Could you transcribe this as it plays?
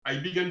I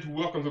began to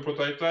work on the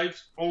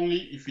prototypes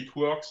only if it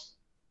works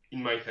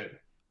in my head.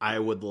 I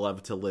would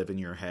love to live in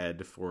your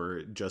head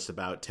for just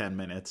about 10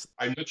 minutes.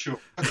 I'm not sure.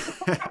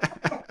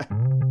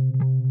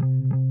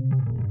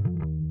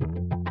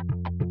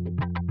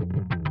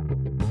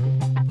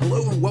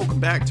 Hello and welcome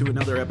back to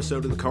another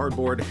episode of the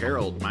Cardboard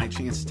Herald, my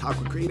chance to talk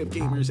with creative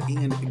gamers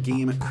and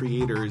game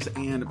creators.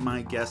 And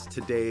my guest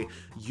today,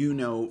 you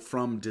know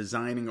from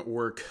designing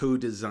or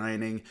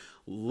co-designing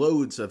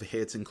loads of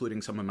hits,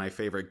 including some of my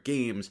favorite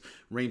games,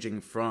 ranging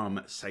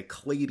from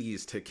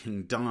Cyclades to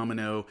King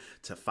Domino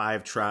to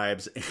Five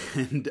Tribes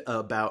and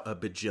about a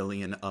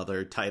bajillion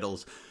other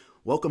titles.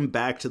 Welcome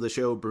back to the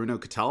show, Bruno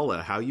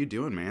Cathala. How you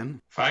doing,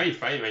 man? Fine.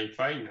 I'm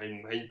fine.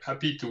 I'm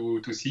happy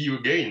to see you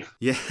again.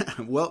 Yeah,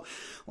 well,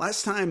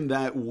 last time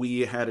that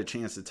we had a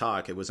chance to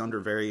talk, it was under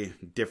very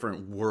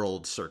different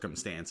world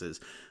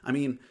circumstances. I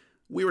mean,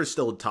 we were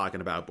still talking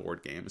about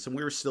board games, and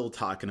we were still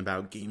talking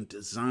about game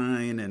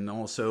design, and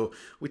also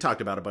we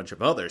talked about a bunch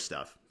of other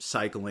stuff,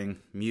 cycling,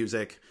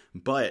 music,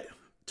 but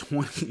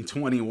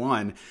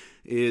 2021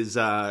 is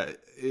a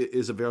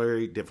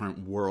very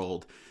different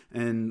world.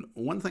 And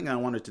one thing I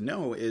wanted to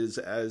know is,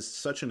 as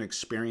such an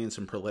experienced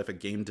and prolific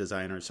game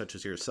designer such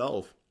as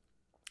yourself,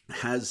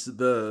 has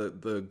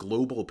the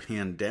global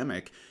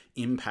pandemic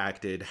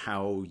impacted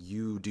how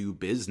you do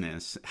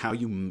business, how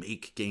you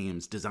make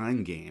games,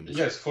 design games?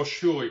 Yes, for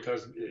sure. It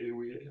has.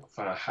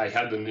 I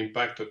had an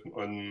impact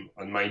on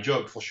my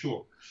job, for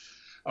sure.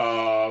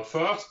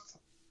 First,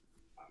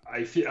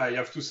 I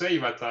have to say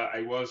that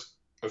I was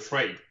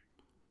afraid.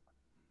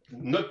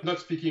 Not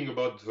speaking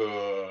about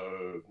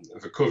the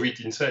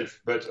COVID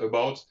itself, but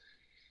about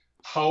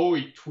how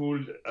it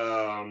would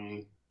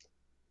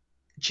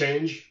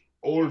change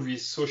all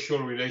these social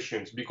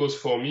relations. Because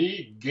for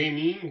me,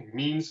 gaming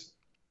means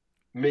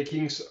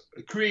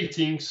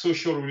creating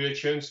social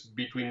relations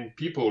between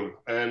people.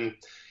 And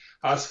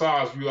as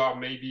far as you are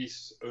maybe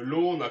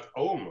alone at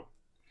home,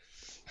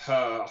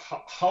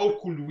 how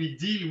could we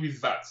deal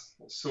with that?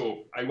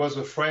 So I was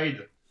afraid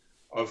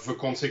of the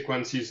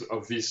consequences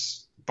of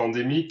this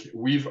pandemic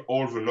with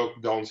all the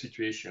lockdown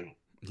situation.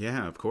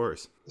 Yeah, of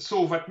course.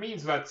 So that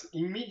means that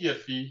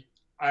immediately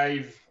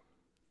I've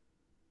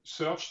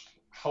searched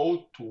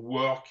how to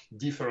work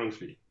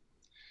differently.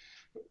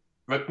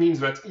 That means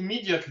that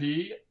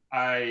immediately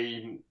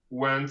I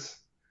went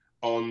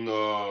on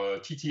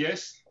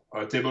TTS,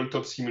 a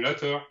tabletop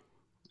simulator,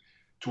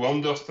 to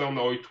understand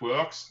how it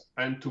works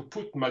and to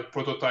put my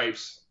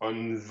prototypes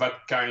on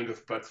that kind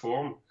of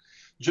platform,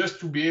 just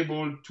to be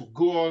able to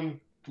go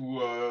on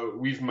to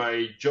with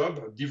my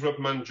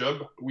development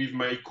job, with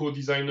my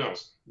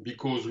co-designers,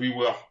 because we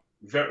are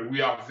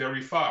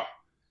very far,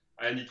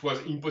 and it was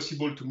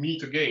impossible to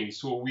meet again.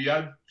 So we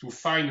had to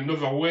find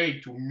another way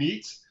to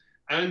meet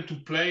and to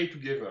play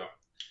together.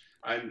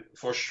 And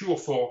for sure,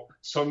 for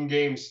some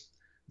games,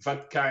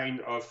 that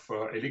kind of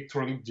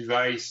electronic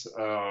device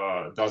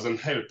doesn't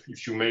help.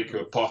 If you make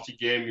a party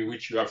game in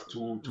which you have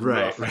to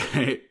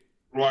right.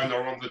 run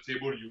around the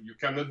table, you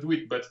cannot do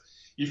it. But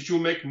if you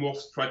make more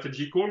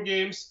strategical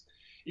games,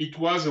 it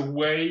was a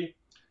way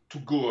to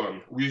go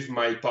on with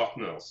my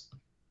partners.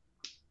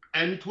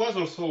 And it was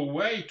also a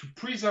way to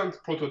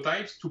present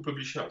prototypes to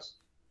publishers.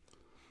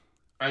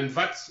 And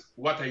that's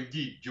what I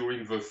did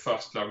during the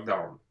first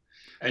lockdown.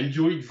 And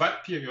during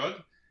that period,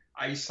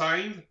 I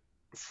signed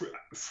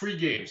three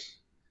games.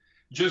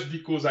 Just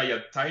because I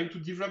had time to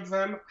develop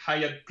them, I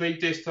had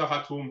playtester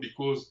at home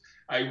because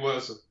I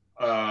was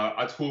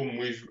at home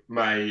with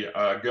my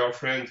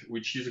girlfriend,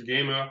 which is a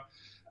gamer,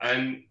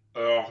 and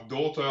her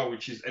daughter,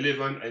 which is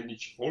 11, and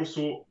it's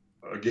also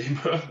a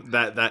gamer.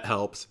 That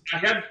helps. I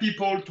had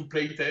people to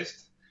play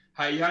test.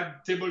 I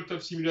had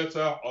tabletop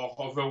simulator or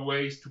other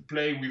ways to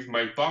play with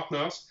my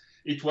partners.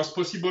 It was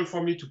possible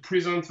for me to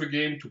present the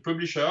game to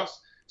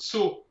publishers.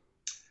 So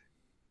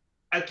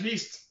at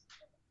least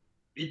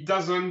it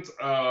doesn't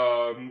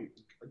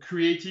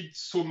create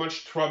so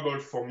much trouble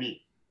for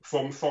me,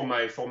 for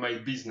my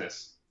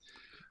business.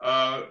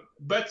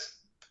 But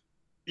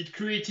it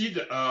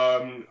created,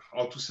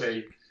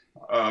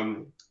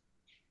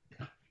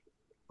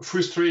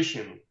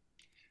 frustration,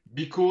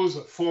 because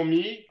for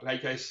me,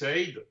 like I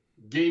said,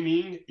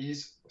 gaming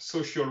is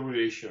social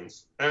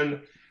relations,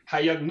 and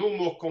I had no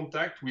more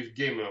contact with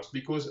gamers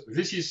because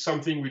this is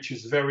something which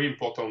is very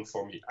important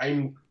for me.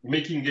 I'm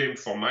making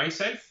games for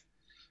myself,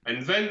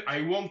 and then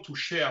I want to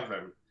share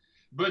them.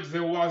 But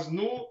there was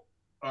no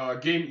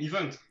game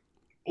event.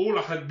 All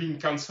had been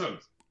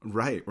cancelled.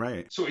 Right.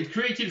 So it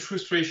created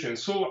frustration.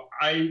 So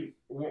I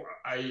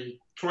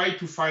tried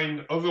to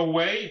find other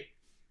way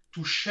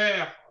to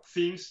share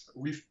things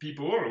with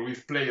people or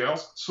with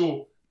players.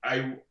 So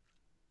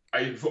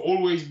I've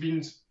always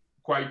been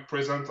quite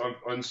present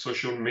on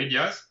social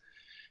medias,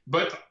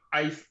 but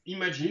I've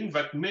imagined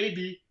that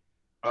maybe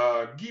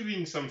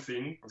giving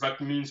something,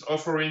 that means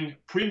offering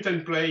print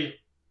and play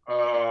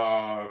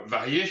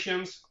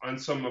variations on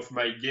some of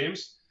my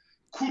games,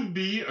 could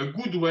be a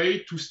good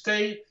way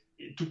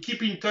to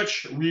keep in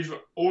touch with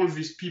all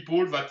these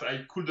people that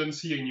I couldn't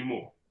see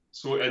anymore.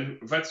 So, and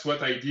that's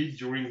what I did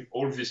during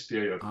all this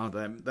period. Oh,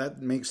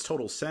 that makes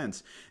total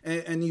sense.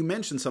 And you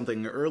mentioned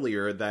something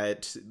earlier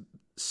that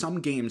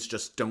some games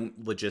just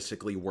don't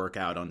logistically work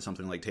out on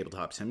something like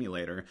Tabletop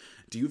Simulator.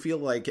 Do you feel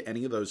like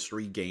any of those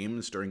 3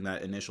 games during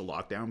that initial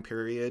lockdown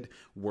period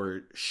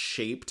were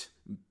shaped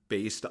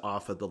based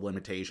off of the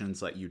limitations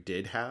that you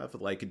did have?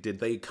 Like, did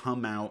they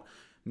come out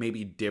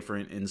maybe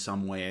different in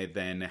some way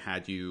than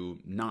had you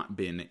not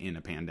been in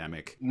a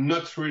pandemic?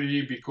 Not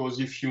really, because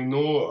if you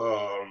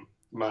know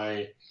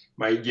my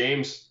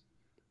games,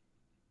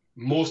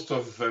 most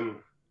of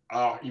them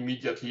are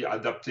immediately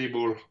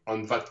adaptable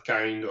on that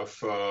kind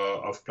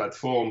of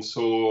platform.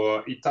 So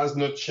it has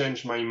not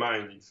changed my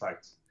mind. In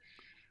fact,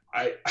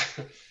 I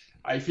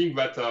I think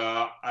that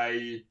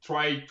I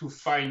try to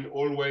find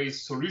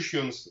always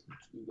solutions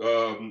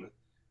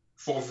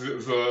for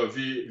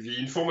the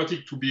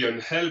informatic to be a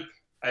help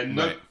and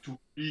not to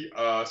be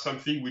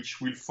something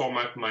which will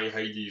format my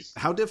ideas.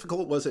 How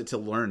difficult was it to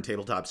learn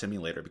Tabletop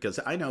Simulator? Because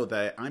I know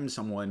that I'm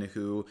someone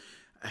who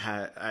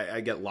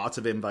I get lots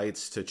of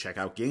invites to check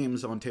out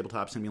games on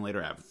Tabletop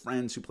Simulator. I have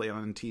friends who play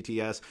on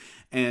TTS,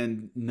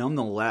 and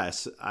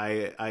nonetheless,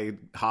 I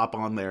hop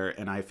on there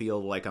and I feel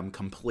like I'm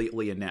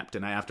completely inept,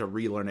 and I have to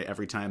relearn it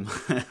every time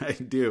I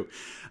do.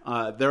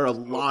 There are a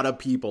lot of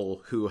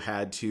people who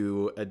had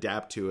to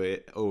adapt to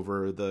it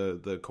over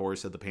the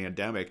course of the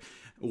pandemic.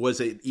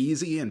 Was it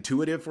easy,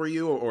 intuitive for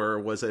you, or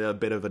was it a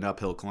bit of an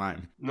uphill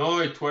climb? No,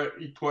 it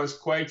was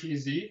quite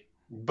easy,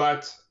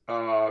 but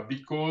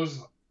because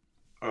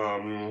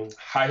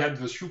I had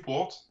the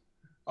support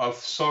of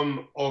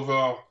some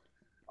other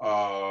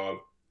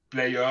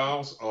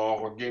players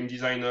or game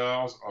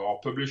designers or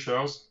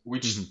publishers,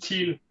 which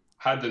still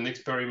had an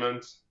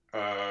experiment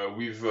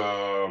with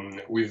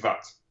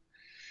that.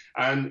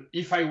 And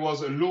if I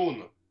was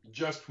alone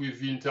just with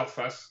the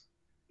interface,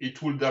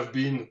 it would have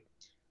been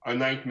a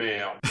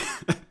nightmare.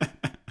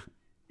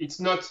 It's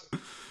not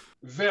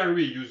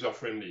very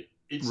user-friendly.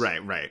 It's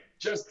right.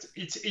 Just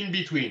it's in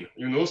between.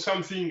 You know,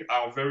 some things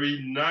are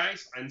very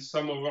nice, and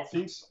some other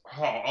things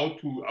how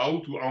to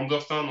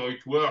understand how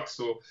it works.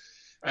 So,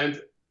 and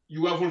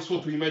you have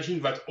also to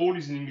imagine that all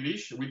is in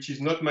English, which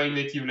is not my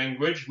native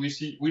language,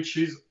 which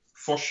is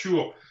for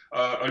sure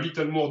a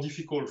little more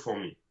difficult for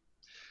me.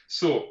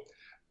 So,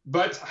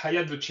 but I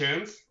had the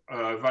chance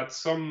that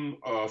some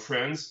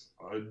friends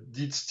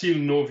did still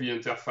know the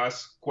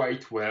interface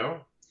quite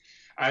well,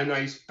 and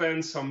I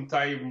spent some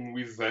time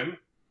with them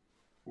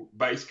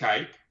by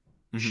Skype,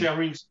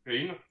 sharing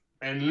screen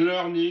and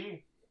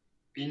learning.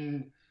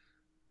 In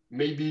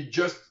maybe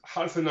just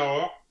half an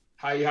hour,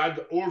 I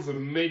had all the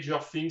major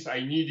things I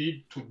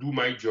needed to do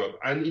my job.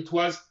 And it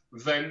was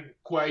then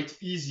quite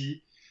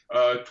easy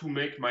to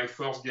make my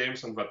first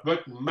games on that.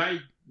 But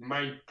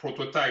my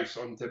prototypes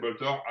on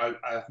tabletop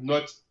are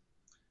not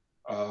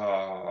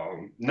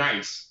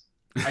nice.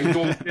 I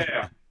don't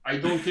care. I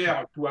don't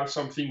care to have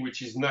something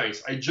which is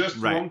nice. I just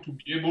want to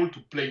be able to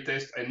play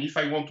test. And if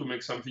I want to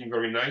make something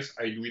very nice,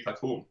 I do it at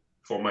home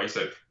for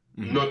myself,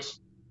 not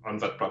on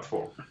that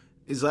platform.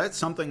 Is that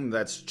something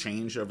that's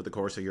changed over the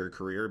course of your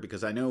career?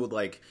 Because I know,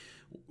 like,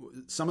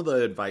 some of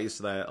the advice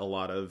that a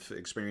lot of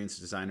experienced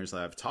designers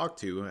that I've talked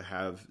to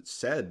have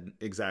said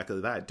exactly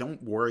that.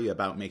 Don't worry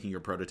about making your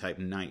prototype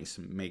nice.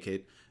 Make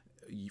it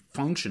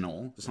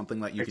functional,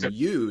 something that you can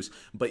use,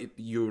 but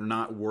you're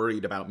not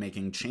worried about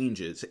making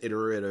changes,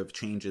 iterative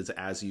changes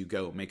as you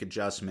go. Make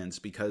adjustments,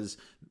 because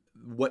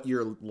what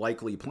you're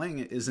likely playing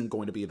isn't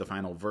going to be the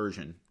final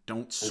version.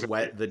 Don't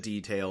sweat the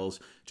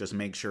details. Just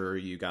make sure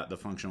you got the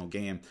functional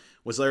game.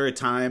 Was there a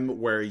time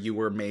where you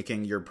were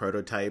making your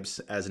prototypes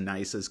as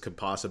nice as could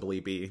possibly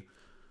be?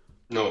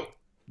 No,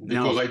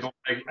 because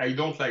I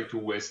don't like to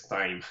waste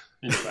time,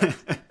 in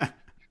fact.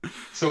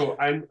 So,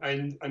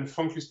 and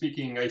frankly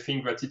speaking, I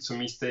think that it's a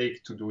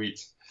mistake to do it.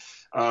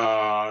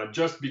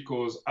 Just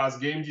because as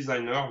game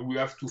designer, we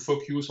have to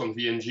focus on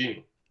the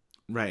engine.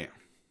 Right.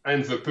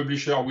 And the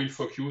publisher will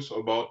focus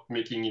about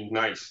making it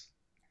nice.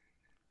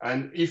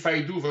 And if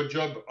I do the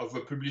job of the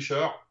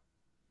publisher,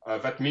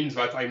 that means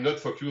that I'm not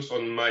focused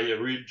on my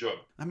real job.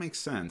 That makes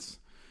sense.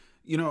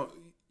 You know,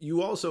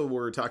 you also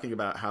were talking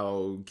about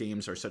how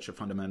games are such a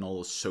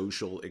fundamental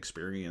social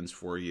experience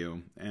for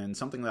you, and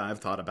something that I've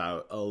thought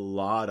about a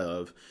lot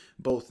of,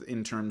 both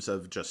in terms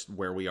of just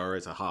where we are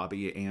as a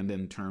hobby and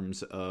in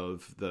terms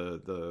of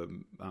the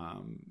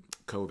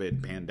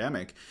COVID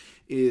pandemic,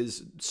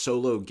 is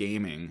solo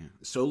gaming.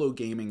 Solo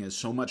gaming is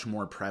so much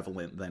more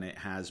prevalent than it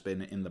has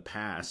been in the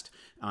past,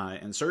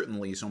 and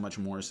certainly so much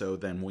more so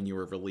than when you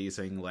were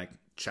releasing like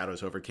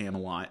Shadows over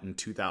Camelot in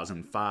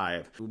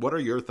 2005. What are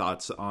your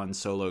thoughts on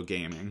solo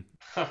gaming?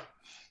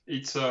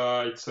 It's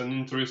an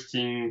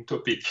interesting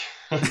topic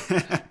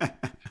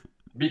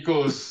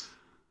because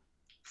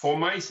for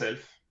myself,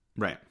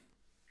 right,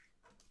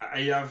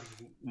 I have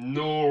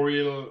no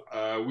real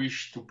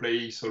wish to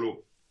play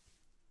solo.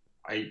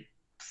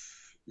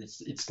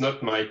 It's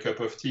not my cup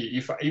of tea.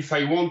 If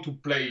I want to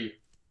play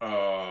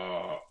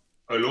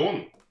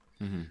alone,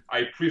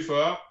 I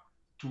prefer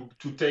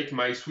to take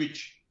my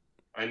Switch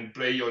and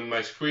play on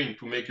my screen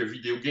to make a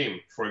video game,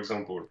 for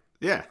example.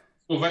 Yeah.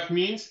 So that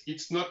means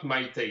it's not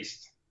my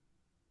taste.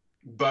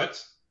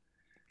 But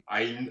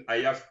I'm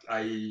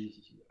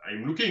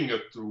looking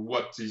at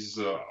what is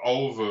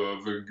how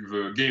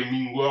the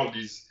gaming world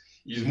is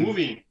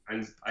moving,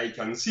 and I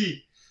can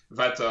see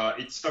that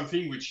it's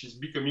something which is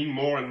becoming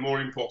more and more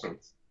important.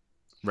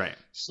 Right.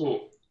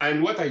 So,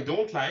 and what I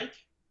don't like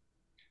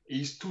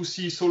is to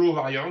see solo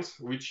variants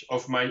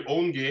of my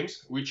own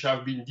games which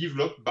have been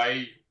developed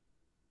by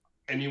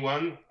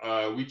anyone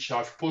which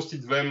have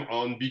posted them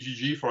on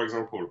BGG, for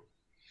example,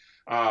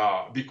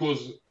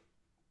 because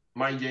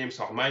my games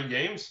are my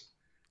games,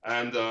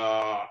 and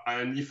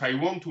if I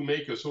want to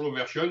make a solo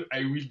version, I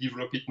will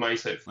develop it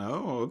myself.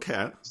 Oh,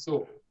 okay.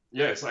 So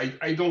yes,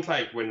 I don't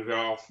like when there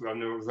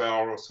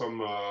are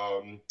some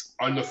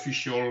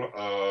unofficial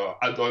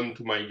add-on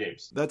to my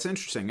games. That's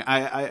interesting.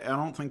 I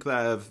don't think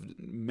that I've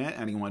met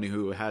anyone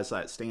who has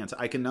that stance.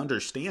 I can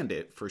understand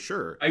it for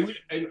sure. I will,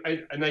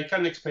 and I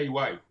can explain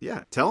why.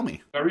 Yeah, tell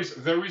me. There is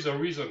a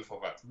reason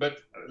for that.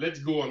 But let's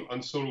go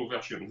on solo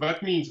version.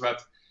 That means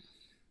that,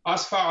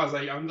 as far as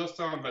I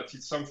understand that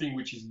it's something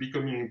which is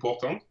becoming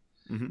important,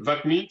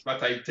 that means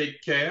that I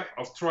take care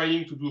of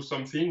trying to do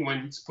something when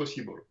it's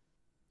possible.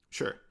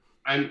 Sure.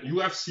 And you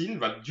have seen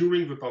that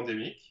during the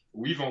pandemic,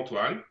 with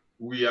Antoine,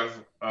 we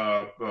have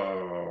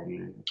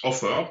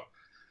offered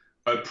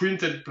a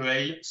printed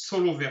play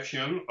solo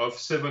version of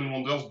Seven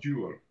Wonders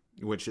Duel.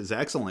 Which is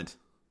excellent.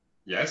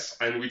 Yes,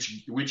 and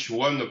which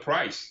won the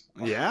prize.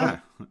 Yeah.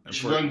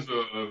 Which won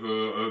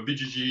the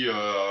BGG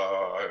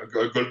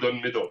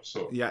Golden Medal.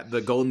 So yeah,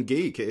 the Golden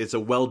Geek. It's a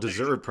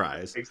well-deserved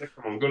prize.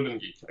 Exactly, Golden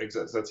Geek.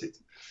 That's it.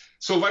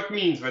 So that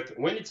means that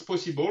when it's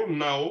possible,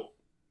 now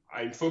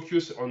I'm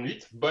focused on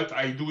it, but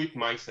I do it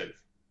myself.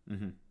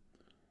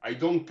 I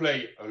don't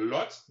play a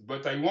lot,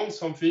 but I want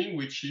something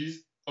which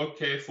is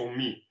okay for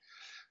me.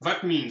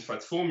 That means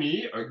that for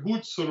me, a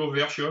good solo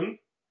version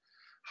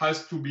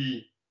has to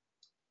be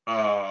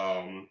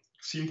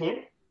simple.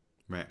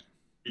 Right.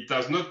 It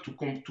has not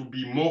to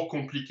be more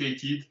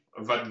complicated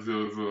than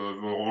the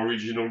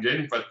original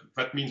game.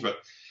 That means that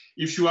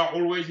if you are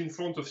always in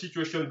front of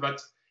situation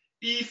that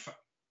if,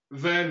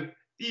 then,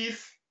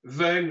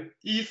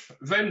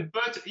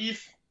 but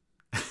if,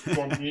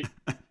 for me,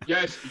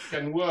 yes, it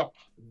can work,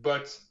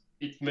 but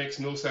it makes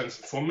no sense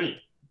for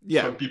me.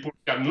 Yeah. Some people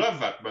can love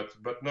that,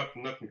 but not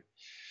me.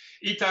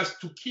 It has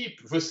to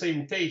keep the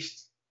same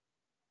taste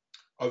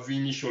of the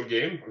initial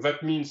game.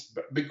 That means,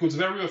 because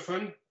very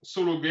often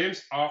solo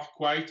games are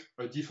quite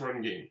a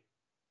different game.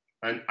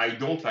 And I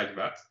don't like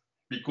that,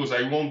 because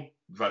I want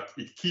that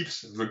it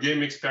keeps the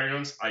game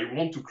experience I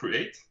want to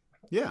create.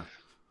 Yeah.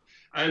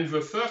 And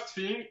the first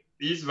thing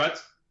is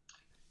that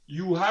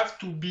you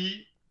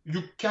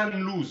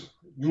can lose.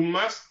 You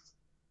must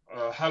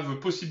have a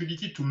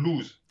possibility to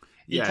lose.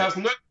 Yeah. It has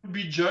not to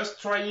be just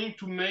trying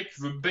to make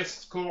the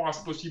best score as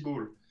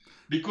possible,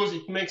 because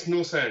it makes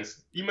no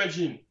sense.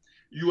 Imagine,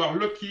 you are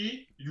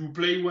lucky, you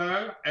play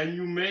well, and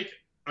you make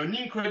an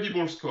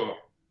incredible score.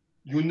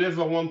 You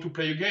never want to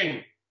play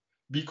again,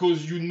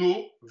 because you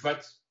know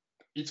that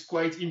it's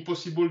quite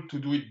impossible to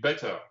do it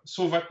better.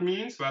 So that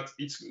means that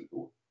it's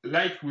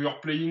like we are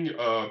playing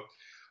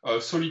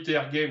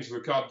solitaire games, the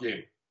card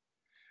game.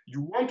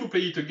 You want to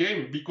play it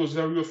again because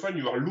very often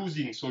you are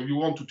losing. So you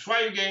want to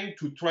try again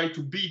to try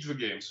to beat the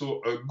game.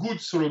 So a good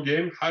solo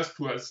game has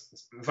to have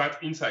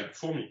that inside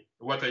for me.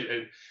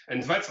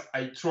 And that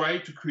I try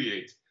to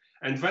create.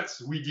 And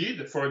that's we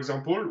did, for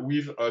example,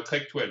 with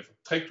Trek 12.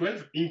 Trek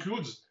 12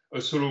 includes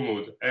a solo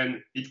mode,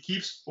 and it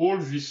keeps all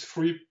these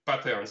three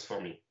patterns for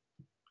me.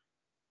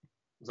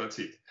 That's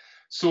it.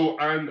 So,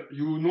 and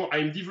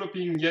I'm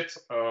developing yet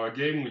a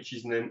game which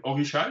is named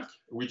Orichalk,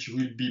 which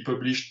will be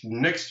published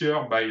next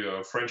year by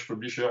a French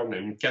publisher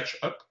named Catch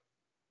Up.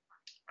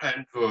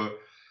 And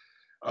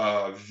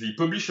the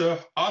publisher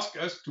asked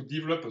us to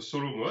develop a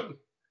solo mode.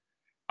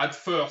 At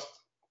first,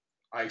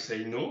 I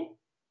say no,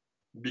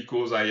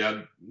 because I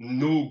had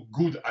no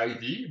good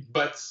idea,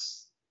 but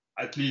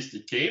at least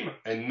it came.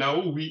 And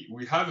now we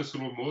have a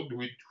solo mode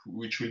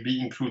which will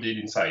be included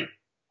inside.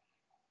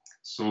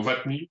 So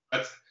that means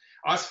that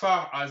as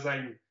far as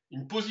I'm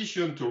in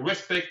position to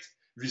respect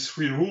these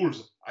three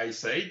rules I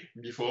said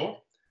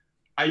before,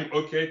 I'm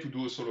okay to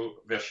do a solo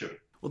version.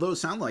 Well,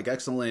 those sound like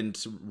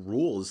excellent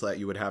rules that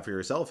you would have for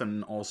yourself.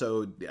 And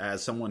also,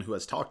 as someone who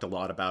has talked a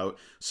lot about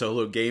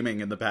solo gaming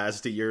in the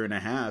past year and a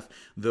half,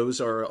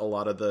 those are a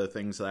lot of the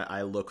things that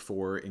I look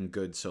for in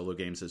good solo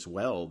games as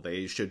well.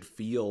 They should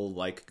feel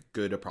like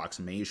good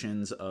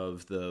approximations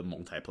of the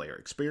multiplayer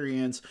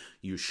experience.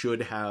 You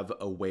should have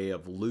a way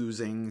of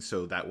losing,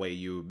 so that way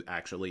you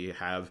actually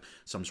have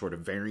some sort of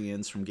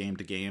variance from game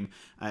to game.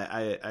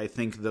 I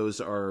think those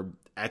are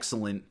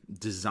excellent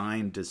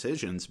design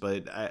decisions,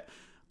 but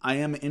I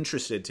am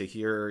interested to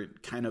hear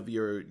kind of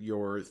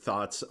your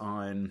thoughts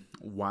on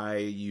why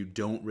you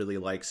don't really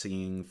like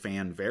seeing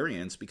fan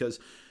variants, because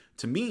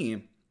to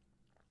me,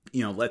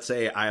 let's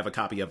say I have a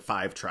copy of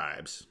Five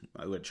Tribes,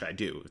 which I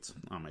do. It's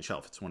on my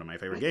shelf. It's one of my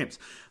favorite games.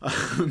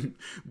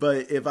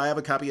 But if I have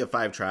a copy of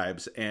Five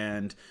Tribes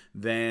and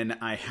then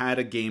I had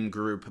a game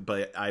group,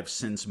 but I've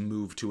since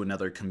moved to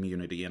another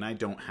community and I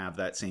don't have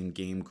that same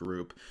game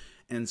group.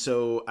 And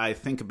so I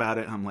think about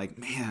it and I'm like,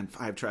 man,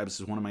 Five Tribes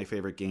is one of my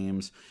favorite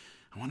games.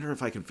 I wonder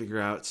if I can figure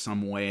out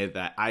some way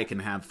that I can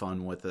have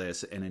fun with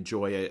this and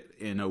enjoy it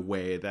in a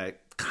way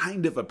that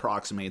kind of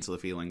approximates the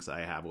feelings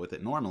I have with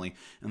it normally.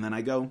 And then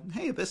I go,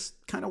 hey, this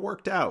kind of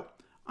worked out.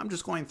 I'm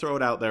just going to throw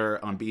it out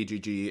there on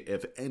BGG.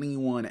 If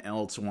anyone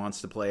else wants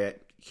to play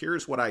it,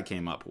 here's what I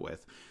came up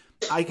with.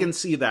 I can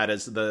see that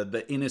as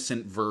the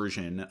innocent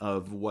version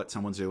of what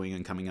someone's doing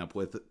and coming up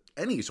with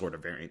any sort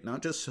of variant,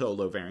 not just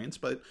solo variants,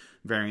 but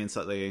variants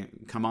that they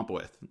come up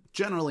with.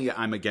 Generally,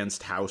 I'm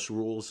against house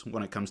rules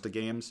when it comes to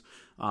games,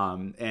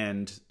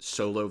 and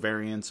solo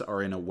variants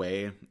are in a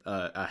way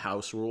a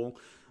house rule.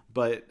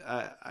 But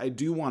I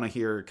do want to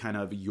hear kind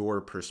of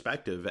your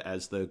perspective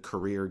as the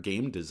career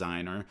game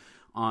designer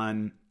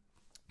on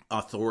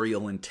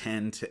authorial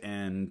intent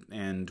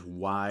and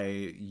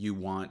why you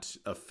want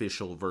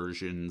official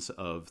versions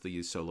of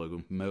these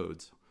solo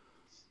modes.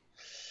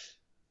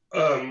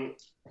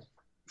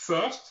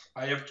 First,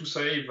 I have to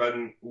say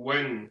that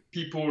when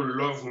people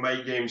love my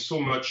game so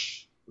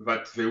much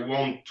that they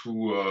want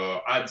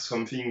to add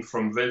something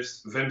from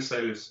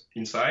themselves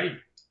inside,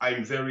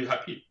 I'm very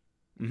happy.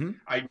 Mm-hmm.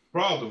 I'm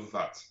proud of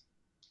that.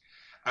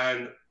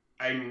 And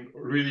I'm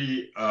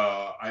really,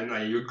 and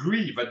I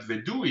agree that they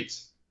do it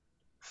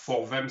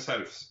for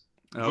themselves.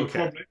 Okay. The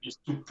problem is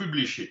to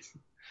publish it.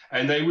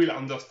 And I will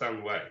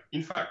understand why.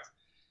 In fact,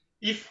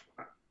 if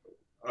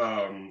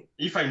I'm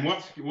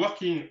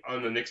working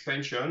on an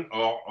expansion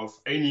or of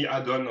any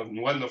add-on on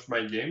one of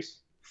my games,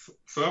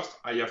 first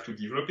I have to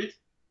develop it.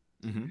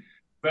 Mm-hmm.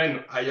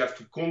 Then I have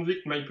to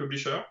convince my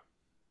publisher,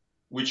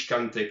 which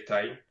can take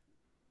time.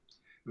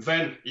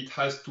 Then it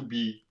has to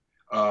be,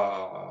 you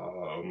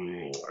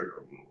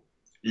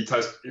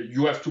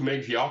have to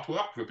make the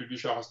artwork, the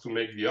publisher has to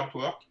make the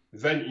artwork,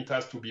 then it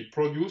has to be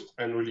produced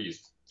and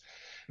released.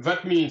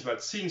 That means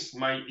that since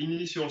my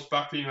initial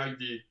sparkling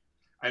idea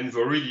and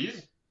the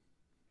release,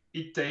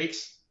 it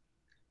takes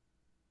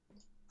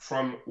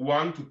from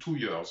 1 to 2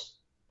 years.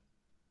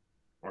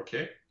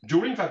 Okay?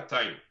 During that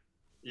time,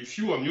 if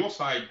you on your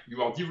side,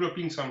 you are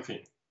developing something,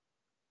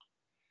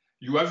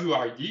 you have your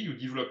idea, you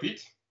develop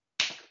it,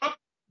 up,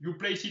 you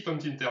place it on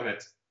the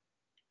internet.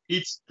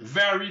 It's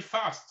very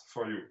fast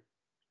for you.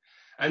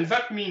 And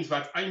that means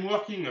that I'm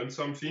working on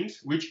some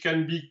things which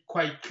can be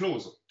quite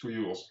close to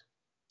yours.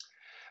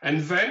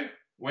 And then,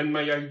 when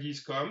my ideas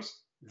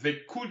comes,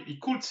 it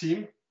could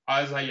seem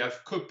as I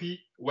have copied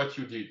what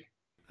you did.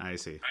 I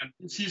see. And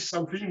this is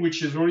something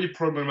which is really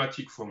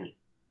problematic for me.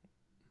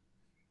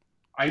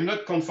 I'm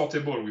not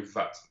comfortable with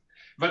that.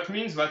 That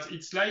means that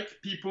it's like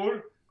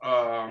people,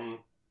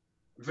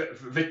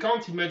 they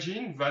can't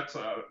imagine that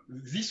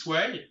this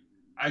way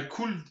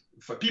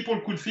people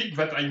could think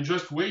that I'm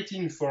just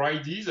waiting for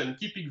ideas and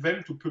keeping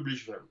them to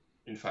publish them,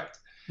 in fact.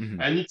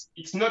 Mm-hmm. And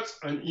it's not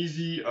an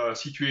easy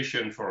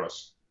situation for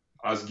us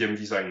as game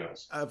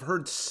designers. I've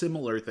heard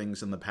similar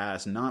things in the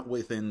past, not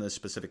within the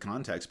specific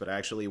context, but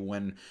actually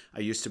when I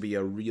used to be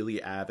a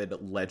really avid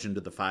Legend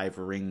of the Five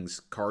Rings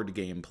card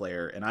game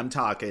player, and I'm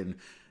talking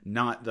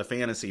not the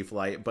Fantasy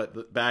Flight,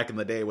 but back in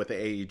the day with the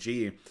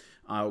AEG,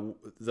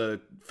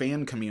 the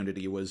fan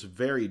community was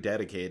very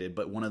dedicated,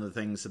 but one of the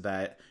things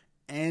that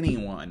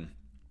anyone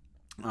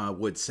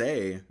would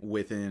say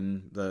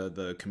within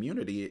the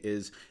community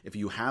is if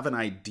you have an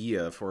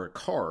idea for a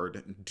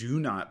card, do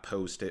not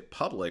post it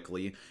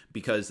publicly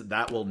because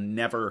that will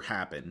never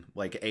happen.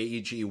 Like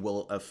AEG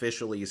will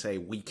officially say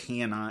we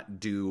cannot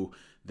do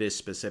this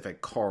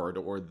specific card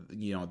or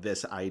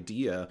this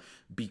idea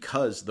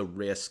because the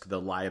risk,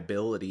 the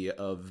liability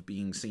of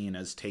being seen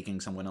as taking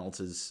someone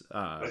else's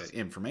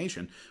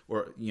information.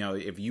 Or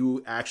if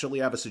you actually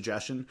have a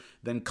suggestion,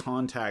 then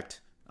contact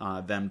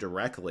them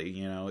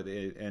directly,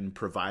 and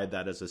provide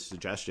that as a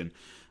suggestion.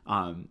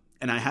 And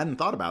I hadn't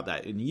thought about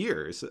that in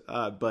years,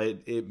 but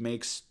it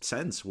makes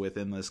sense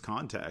within this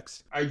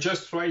context. I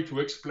just try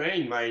to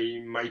explain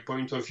my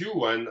point of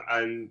view, and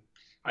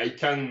I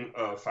can,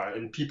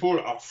 and people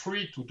are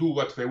free to do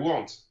what they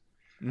want.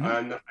 Mm-hmm.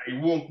 And I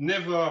won't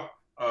never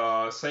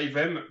say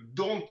them,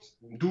 don't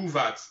do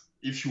that.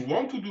 If you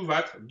want to do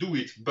that, do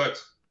it,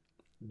 but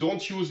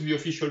don't use the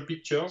official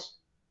pictures.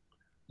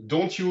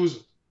 Don't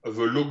use the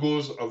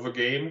logos of the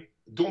game,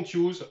 don't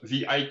use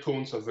the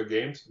icons of the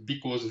games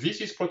because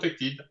this is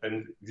protected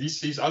and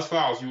this is, as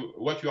far as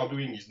what you are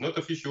doing is not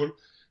official.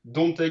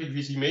 Don't take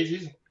these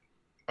images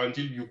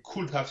until you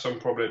could have some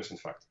problems, in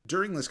fact.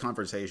 During this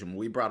conversation,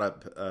 we brought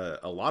up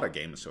a lot of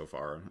games so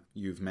far.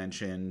 You've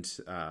mentioned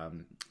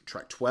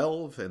Trek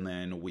 12, and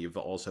then we've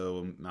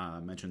also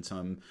mentioned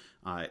some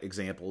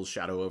examples,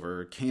 Shadow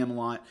over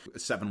Camelot,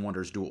 Seven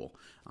Wonders Duel.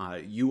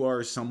 You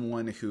are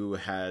someone who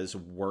has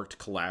worked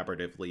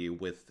collaboratively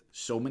with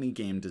so many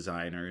game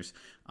designers,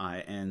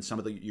 and some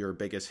of your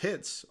biggest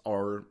hits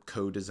are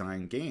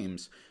co-designed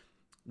games.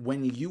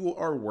 When you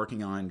are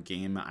working on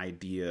game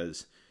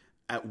ideas,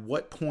 at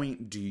what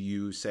point do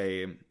you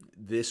say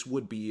this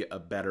would be a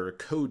better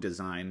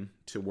co-design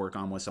to work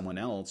on with someone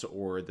else,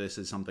 or this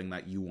is something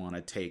that you want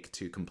to take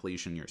to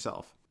completion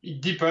yourself?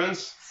 It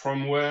depends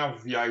from where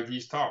the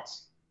idea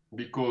starts,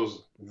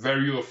 because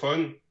very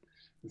often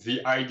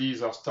the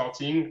ideas are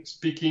starting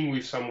speaking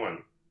with someone.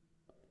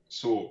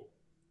 So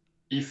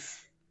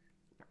if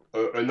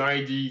an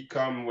idea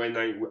come when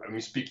I'm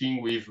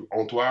speaking with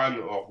Antoine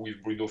or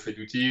with Bruno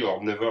Feduti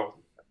or never,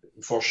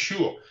 for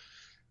sure,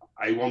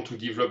 I want to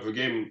develop the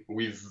game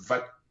with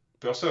that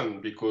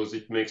person because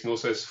it makes no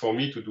sense for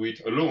me to do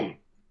it alone.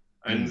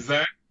 And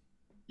then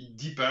it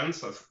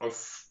depends of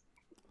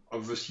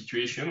the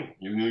situation.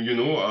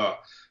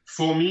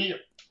 For me,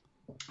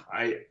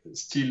 I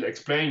still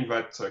explain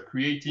that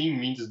creating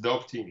means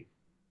doubting.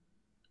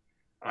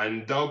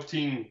 And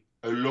doubting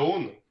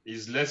alone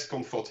is less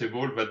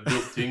comfortable than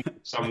doubting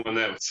someone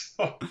else.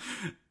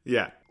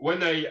 Yeah.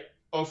 When I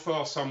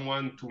offer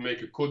someone to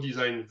make a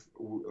co-design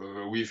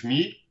with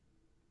me,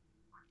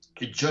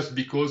 it's just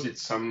because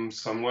it's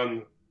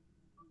someone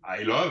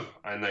I love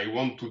and I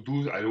want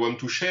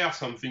to share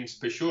something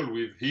special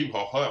with him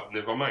or her,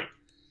 never mind.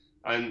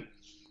 And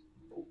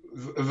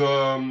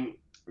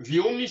the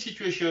only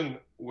situation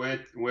where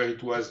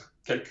it was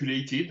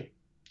calculated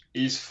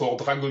is for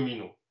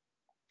Dragomino.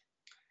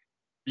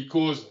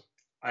 Because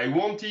I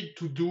wanted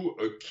to do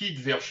a kid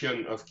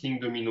version of King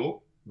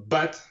Domino,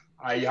 but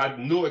I had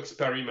no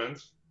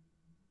experiment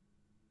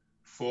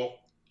for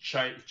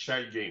child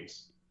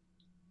games.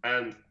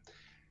 And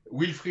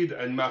Wilfried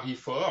and Marie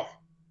Faure,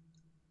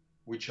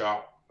 which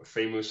are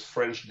famous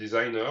French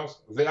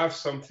designers, they have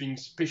something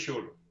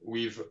special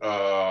with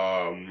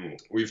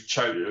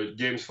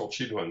games for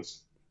children.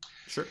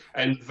 Sure.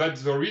 And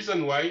that's the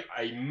reason why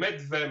I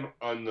met them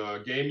on a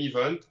game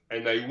event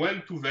and I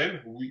went to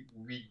them. We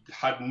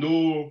had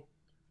no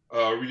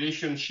real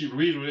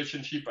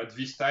relationship at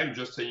this time,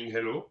 just saying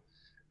hello.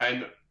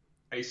 And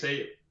I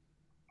say,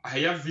 I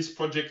have this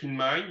project in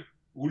mind.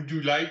 Would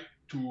you like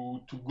to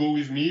go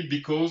with me?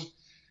 Because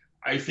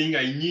I think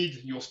I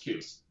need your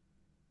skills.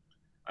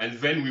 And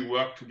then we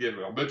work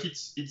together. But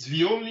it's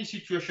the only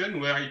situation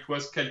where it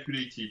was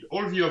calculated.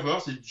 All the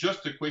others, it's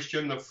just a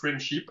question of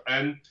friendship,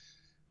 and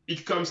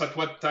it comes at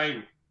what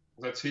time.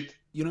 That's it.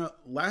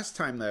 Last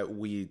time that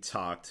we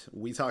talked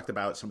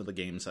about some of the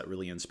games that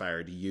really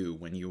inspired you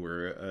when you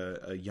were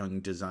a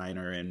young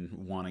designer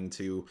and wanting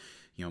to,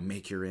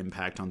 make your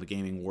impact on the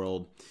gaming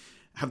world.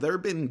 Have there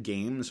been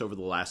games over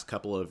the last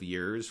couple of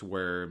years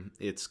where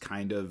it's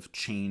kind of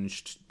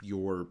changed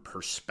your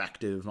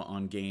perspective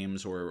on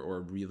games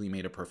or really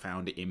made a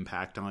profound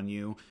impact on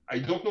you? I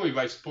don't know if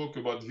I spoke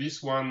about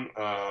this one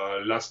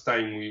last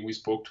time we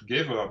spoke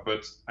together,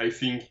 but I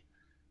think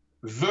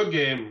the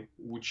game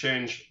would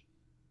change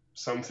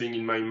something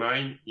in my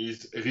mind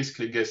is Risk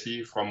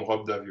Legacy from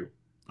Rob Davio.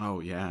 Oh,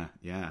 yeah.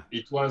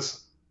 It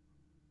was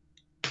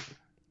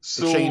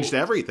so... It changed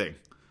everything.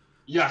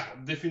 Yeah,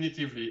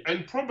 definitively.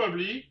 And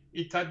probably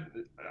it had,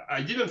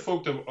 I didn't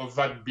thought of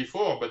that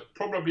before, but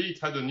probably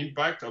it had an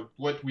impact of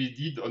what we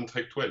did on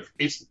Trek 12.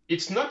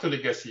 It's not a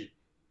legacy,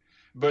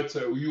 but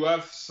you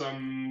have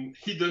some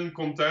hidden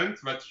content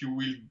that you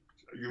will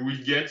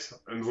get,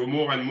 and the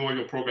more and more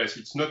you progress.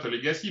 It's not a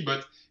legacy,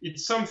 but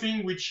it's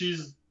something which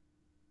is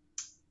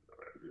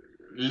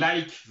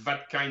like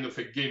that kind of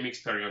a game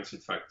experience, in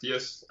fact.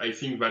 Yes, I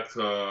think that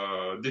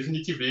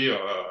definitively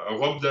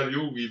Rob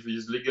Davio with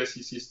his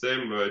legacy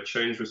system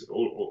changes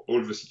all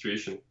the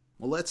situation.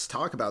 Well, let's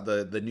talk about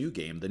the new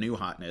game, the new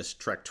hotness,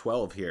 Trek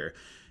 12 here.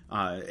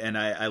 And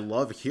I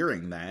love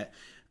hearing that.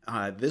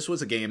 This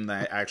was a game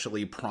that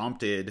actually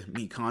prompted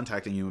me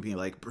contacting you and being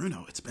like,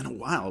 Bruno, it's been a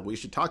while. We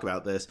should talk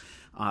about this.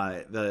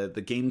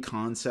 The game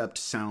concept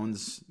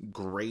sounds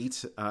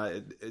great.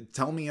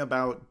 Tell me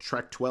about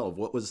Trek 12.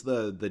 What was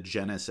the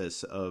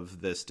genesis of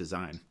this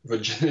design? The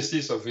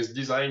genesis of this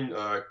design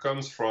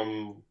comes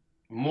from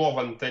more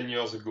than 10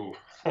 years ago.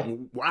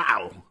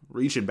 Wow.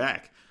 Reaching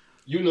back.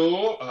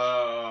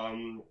 Now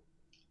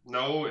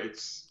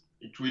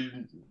it will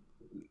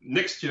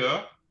next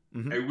year.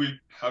 Mm-hmm. I will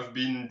have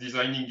been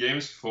designing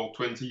games for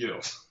 20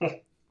 years.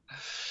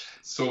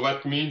 So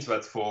that means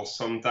that for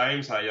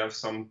sometimes I have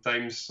some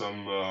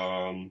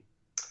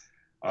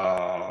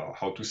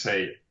how to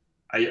say,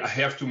 I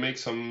have to make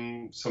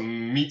some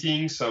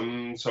meetings,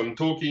 some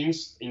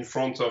talkings in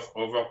front of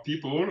other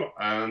people.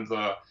 And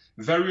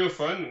very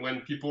often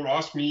when people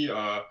ask me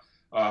how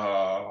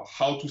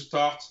to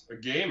start a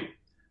game,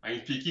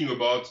 I'm speaking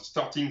about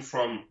starting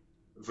from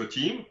the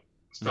team,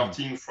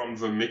 starting from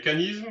the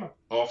mechanism,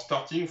 or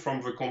starting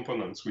from the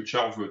components, which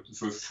are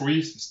the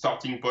three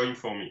starting point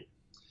for me.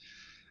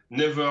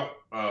 Never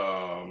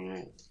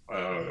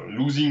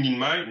losing in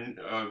mind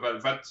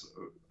that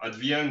at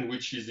the end,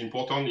 which is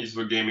important, is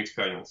the game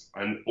experience.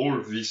 And all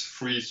these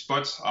three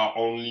spots are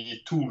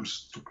only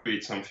tools to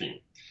create something.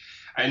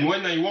 And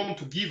when I want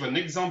to give an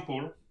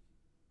example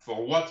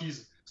for what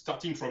is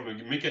starting from a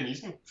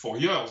mechanism, for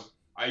years,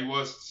 I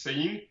was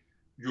saying,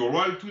 you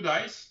roll 2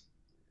 dice,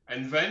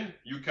 and then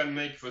you can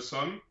make the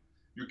sum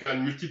you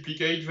can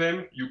multiplicate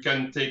them, you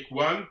can take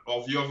one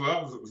or the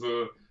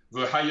other,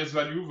 the highest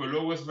value, the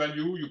lowest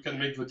value, you can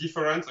make the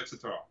difference,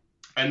 etc.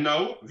 And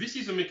now, this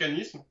is a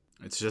mechanism.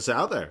 It's just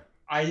out there.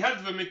 I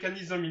had the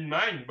mechanism in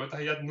mind, but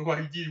I had no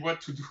idea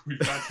what to do with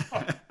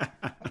that.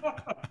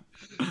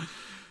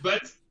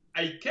 But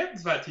I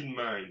kept that in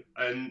mind,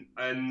 and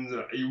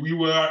we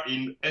were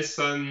in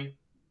SN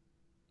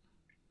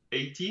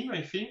 18,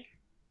 I think,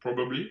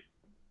 probably,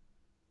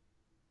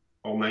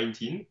 or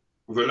 19.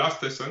 The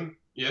last SN,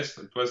 yes,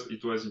 it was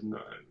in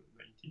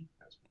 19.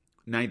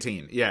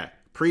 19, yeah,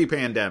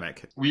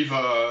 pre-pandemic. With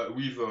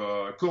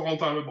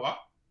Corentin Lebras.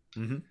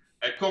 Mm-hmm.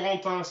 And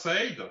Corentin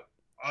said,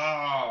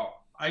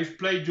 I've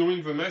played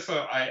during the mess.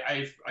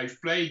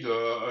 I've played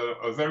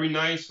a very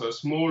nice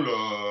small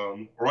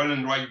roll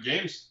and write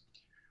games.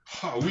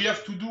 We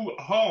have to do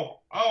our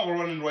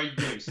roll and write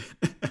games,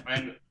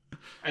 and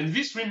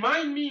this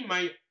remind me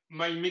my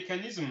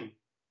mechanism.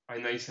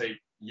 And I say,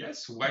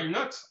 yes, why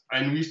not?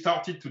 And we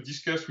started to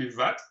discuss with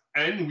that,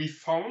 and we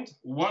found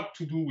what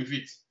to do with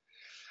it.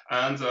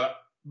 And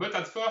but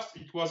at first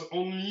it was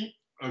only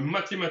a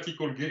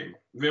mathematical game.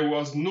 There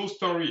was no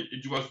story.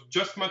 It was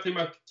just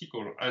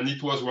mathematical, and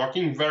it was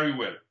working very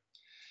well.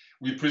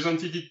 We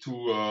presented it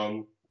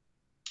to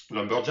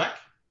Lumberjack,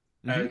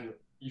 and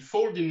he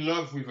fell in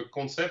love with the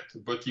concept,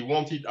 but he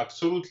wanted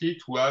absolutely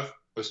to have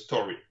a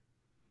story.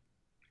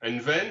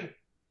 And then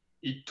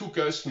it took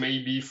us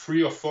maybe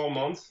 3 or 4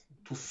 months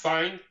to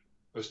find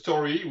a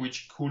story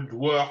which could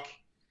work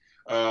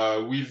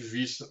with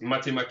this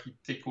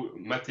mathematical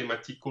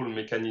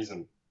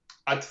mechanism.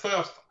 At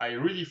first, I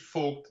really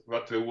thought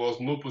that there was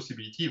no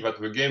possibility, that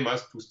the game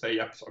has to stay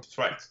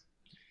abstract.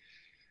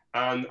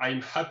 And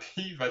I'm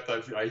happy that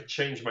I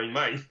changed my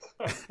mind.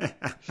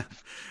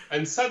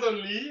 And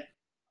suddenly,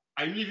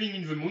 I'm living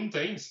in the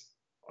mountains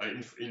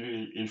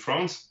in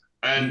France,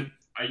 and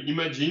I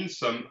imagine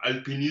some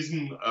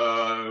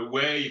alpinism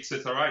way,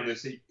 etc. And I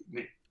say,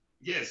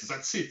 yes,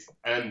 that's it.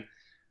 And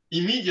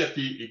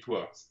immediately it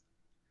works.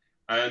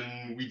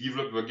 And we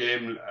developed the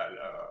game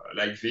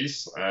like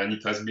this, and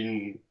it has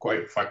been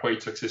quite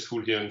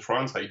successful here in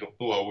France. I don't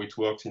know how it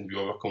works in the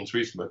other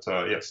countries, but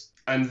yes.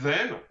 And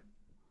then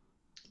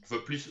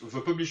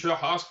the publisher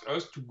asked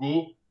us to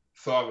go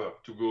further,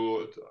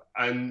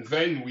 and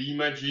then we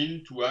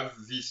imagine to have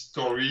this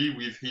story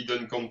with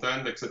hidden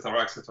content,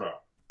 etc., etc.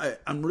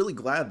 I'm really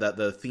glad that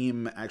the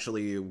theme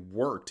actually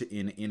worked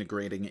in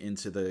integrating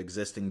into the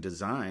existing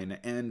design,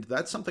 and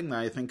that's something that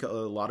I think a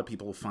lot of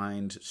people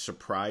find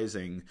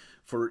surprising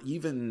for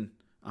even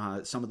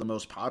some of the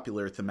most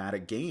popular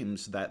thematic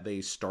games, that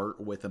they start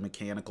with a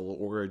mechanical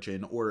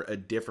origin or a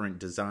different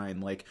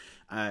design. Like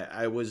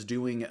I was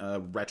doing a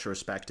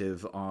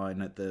retrospective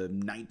on the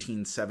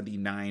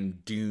 1979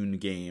 Dune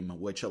game,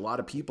 which a lot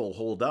of people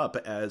hold up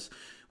as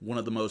one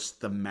of the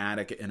most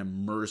thematic and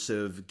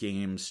immersive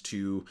games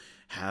to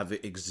have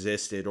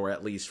existed, or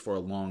at least for a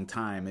long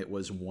time. It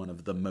was one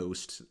of the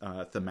most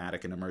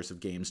thematic and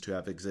immersive games to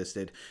have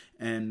existed.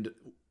 And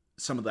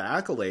some of the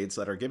accolades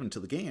that are given to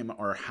the game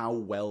are how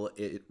well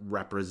it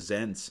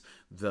represents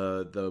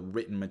the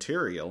written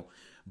material.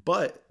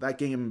 But that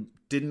game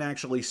didn't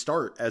actually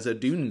start as a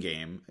Dune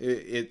game.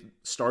 It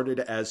started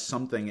as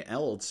something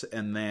else,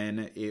 and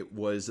then it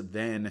was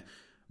then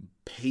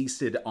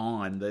pasted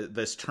on,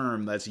 this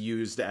term that's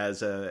used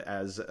as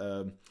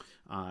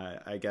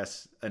I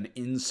guess an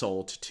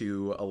insult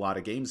to a lot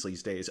of games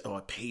these days. Oh,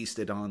 a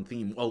pasted on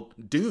theme. Well,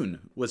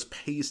 Dune was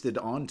pasted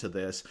onto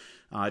this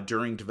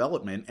during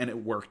development, and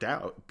it worked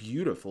out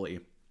beautifully.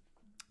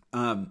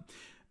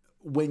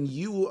 When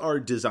you are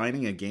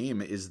designing a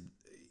game, is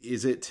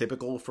it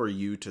typical for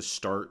you to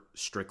start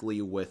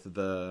strictly with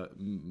the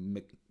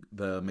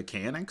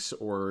mechanics,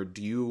 or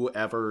do you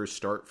ever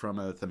start from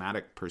a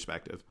thematic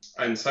perspective?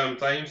 And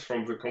sometimes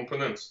from the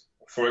components.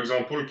 For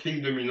example,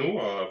 King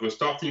Domino, the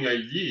starting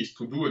idea is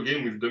to do a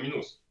game with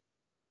dominoes.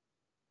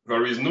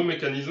 There is no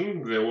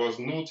mechanism, there was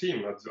no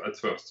team at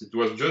first. It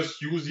was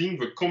just using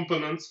the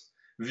components,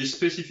 this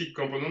specific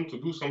component,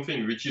 to do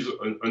something, which is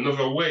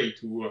another way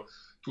to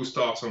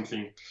start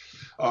something.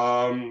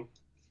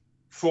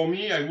 For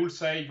me, I would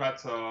say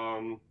that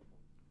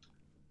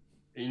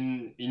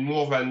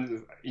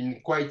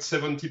in quite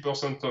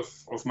 70%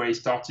 of my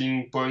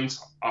starting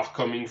points are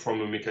coming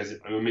from a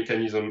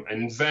mechanism,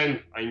 and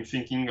then I'm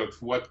thinking of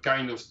what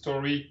kind of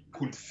story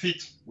could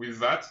fit with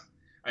that,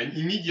 and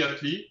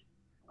immediately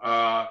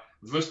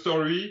the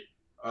story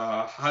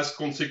has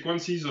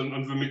consequences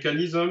on the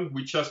mechanism,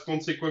 which has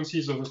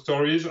consequences on the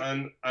stories,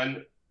 and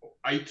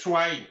I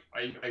try.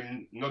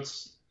 I'm not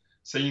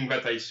saying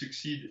that I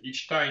succeed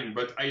each time,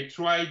 but I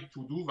tried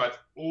to do that.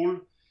 All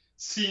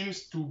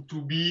seems to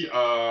be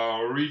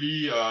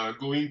really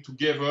going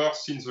together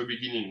since the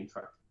beginning, in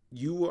fact.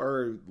 You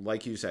are,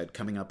 like you said,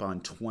 coming up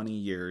on 20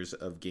 years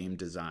of game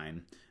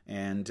design.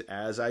 And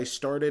as I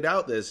started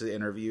out this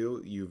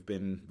interview, you've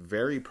been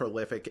very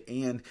prolific,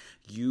 and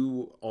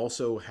you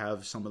also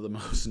have some of the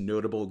most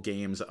notable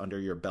games under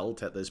your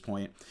belt at this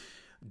point.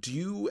 Do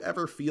you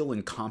ever feel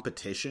in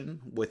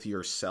competition with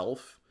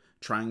yourself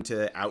trying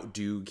to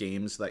outdo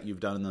games that you've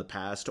done in the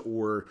past,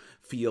 or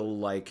feel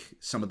like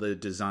some of the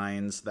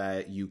designs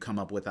that you come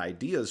up with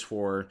ideas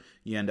for,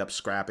 you end up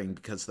scrapping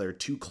because they're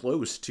too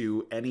close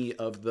to any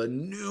of the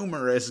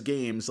numerous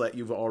games that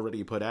you've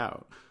already put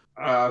out?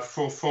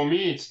 For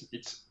me,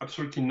 it's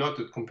absolutely not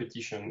a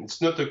competition.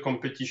 It's not a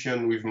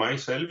competition with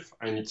myself,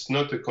 and it's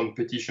not a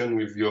competition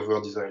with the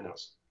other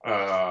designers.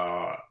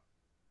 I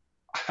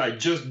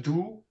just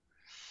do.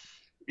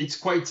 It's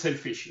quite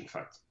selfish, in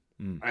fact.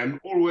 I'm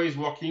always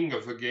working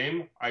of a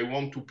game I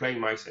want to play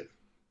myself,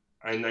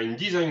 and I'm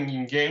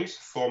designing games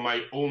for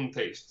my own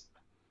taste,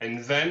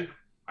 and then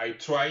I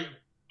try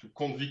to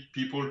convince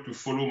people to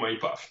follow my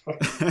path.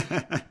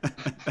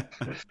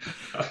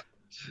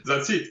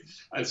 That's it.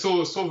 And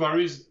so there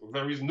is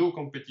no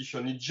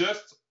competition. It's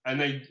just,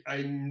 and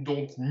I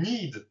don't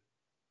need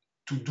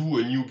to do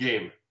a new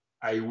game.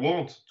 I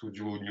want to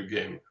do a new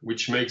game,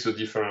 which makes a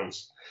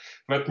difference.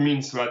 That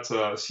means that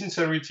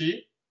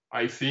sincerity,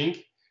 I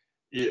think,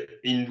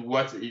 in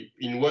what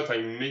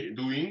I'm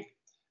doing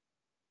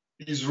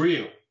is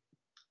real.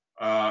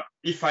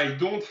 If I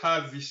don't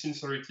have this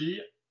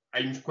sincerity,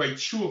 I'm quite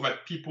sure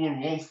that people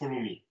won't follow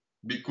me,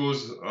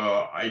 because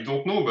I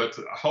don't know but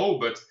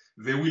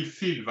they will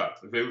feel that.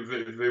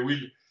 They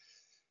will.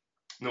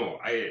 No,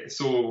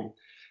 so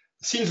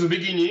since the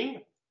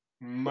beginning,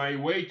 my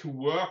way to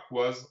work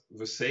was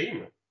the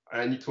same,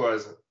 and it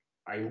was,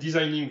 I'm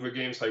designing the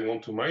games I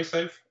want to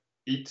myself.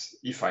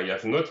 If I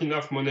have not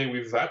enough money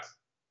with that,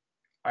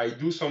 I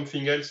do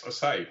something else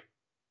aside.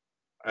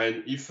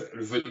 And if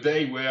the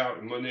day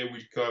where money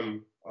will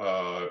come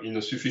in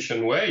a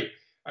sufficient way,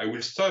 I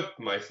will stop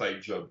my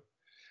side job.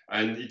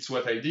 And it's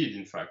what I did,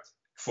 in fact.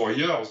 For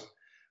years,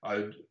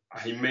 I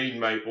made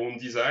my own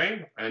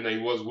design, and I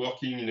was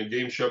working in a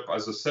game shop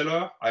as a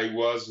seller. I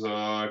was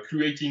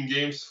creating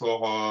games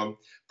for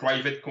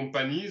private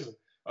companies,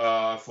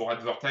 for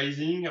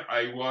advertising.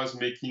 I was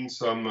making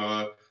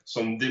some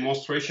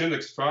demonstration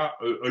extra,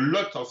 a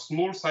lot of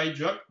small side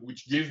jobs,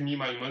 which gave me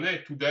my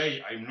money.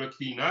 Today, I'm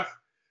lucky enough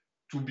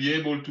to be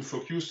able to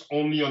focus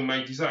only on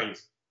my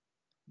designs.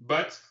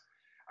 But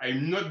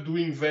I'm not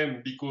doing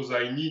them because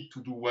I need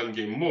to do one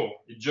game more.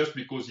 It's just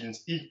because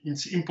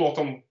it's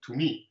important to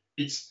me.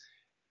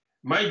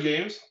 My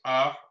games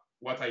are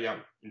what I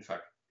am, in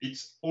fact.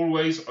 It's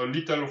always a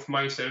little of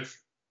myself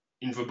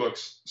in the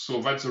box.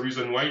 So that's the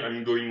reason why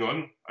I'm going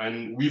on,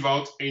 and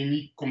without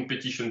any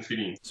competition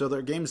feeling. So there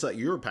are games that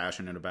you're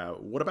passionate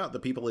about. What about the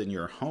people in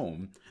your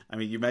home? I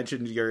mean, you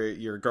mentioned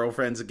your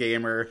girlfriend's a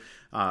gamer,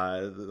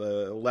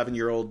 the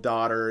 11-year-old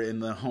daughter in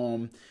the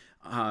home.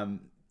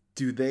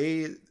 Do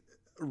they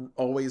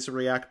always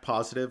react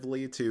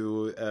positively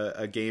to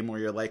a game where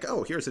you're like,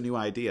 oh, here's a new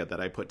idea that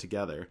I put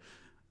together?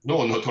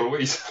 No, not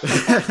always.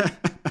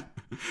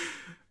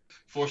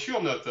 For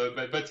sure not,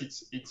 but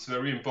it's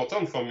very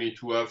important for me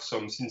to have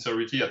some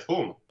sincerity at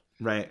home.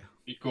 Right.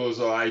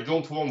 Because I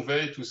don't want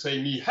them to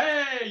say me,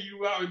 hey,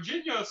 you are a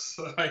genius.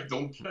 I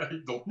don't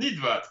need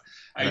that.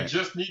 I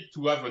just need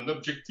to have an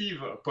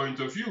objective point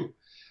of view,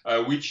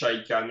 which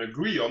I can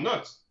agree or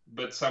not.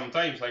 But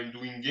sometimes I'm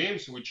doing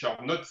games which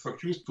are not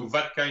focused to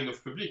that kind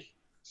of public.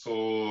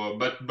 So,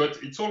 but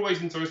it's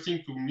always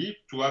interesting to me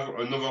to have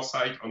another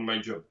side on my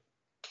job.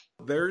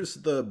 There's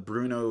the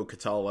Bruno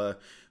Cathala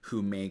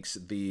who makes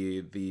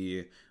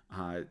the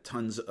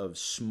tons of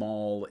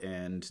small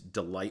and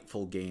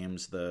delightful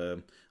games,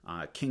 the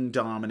King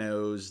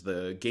Dominoes,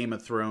 the Game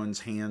of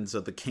Thrones Hands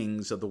of the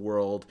Kings of the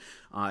World,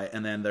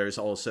 and then there's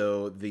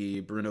also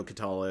the Bruno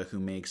Cathala who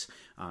makes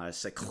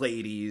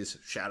Cyclades,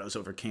 Shadows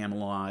over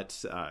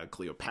Camelot,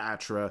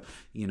 Cleopatra,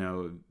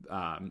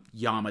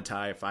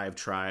 Yamatai, Five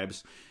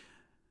Tribes.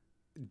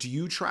 Do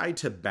you try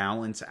to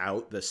balance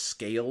out the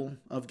scale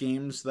of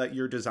games that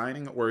you're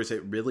designing, or is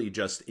it really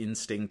just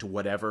instinct,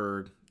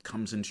 whatever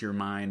comes into your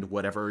mind,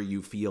 whatever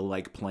you feel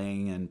like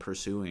playing and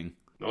pursuing?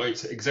 No,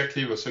 it's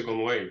exactly the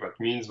second way. That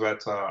means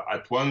that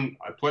at one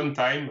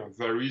time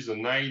there is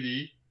an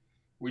idea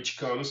which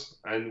comes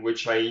and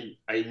which I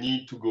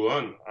need to go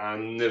on,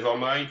 and never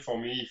mind for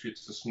me if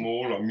it's a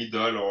small or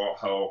middle or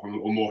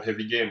more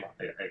heavy game.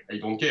 I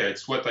don't care.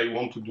 It's what I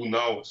want to do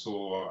now.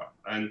 So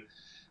and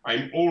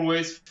I'm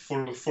always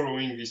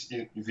following this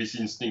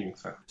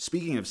instinct.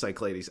 Speaking of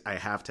Cyclades, I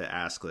have to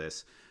ask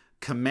this.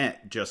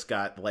 Comet just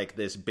got like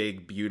this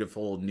big,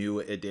 beautiful new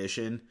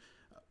edition.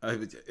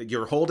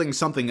 You're holding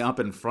something up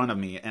in front of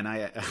me, and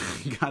I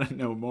gotta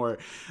know more.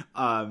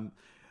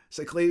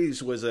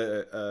 Cyclades was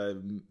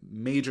a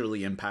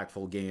majorly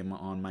impactful game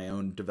on my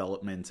own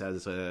development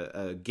as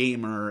a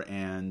gamer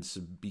and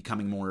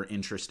becoming more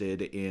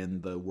interested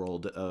in the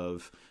world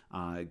of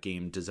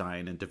game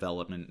design and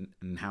development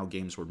and how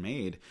games were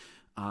made.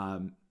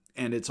 And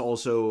it's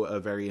also a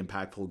very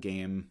impactful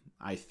game,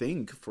 I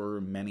think, for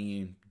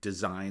many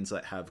designs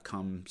that have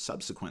come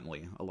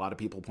subsequently. A lot of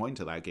people point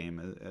to that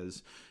game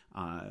as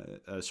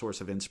a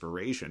source of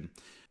inspiration.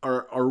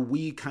 Are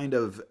we kind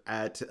of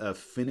at a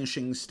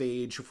finishing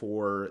stage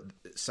for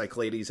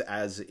Cyclades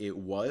as it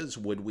was?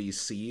 Would we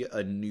see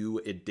a new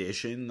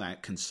edition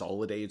that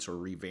consolidates or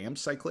revamps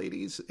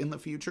Cyclades in the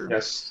future?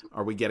 Yes.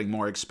 Are we getting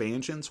more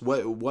expansions?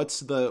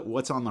 What's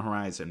on the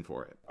horizon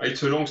for it?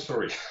 It's a long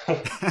story.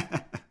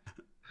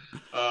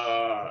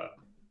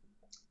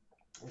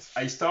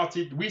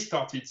 We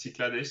started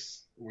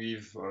Cyclades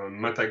with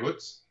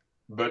Matagot,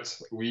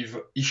 but with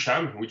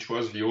Hicham, which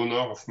was the owner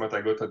of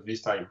Matagot at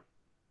this time.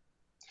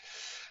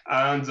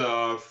 And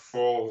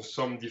for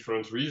some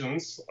different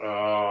reasons,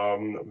 the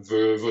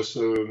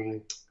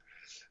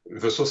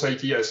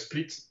society has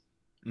split,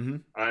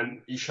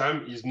 and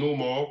Hicham is no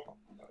more,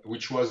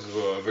 which was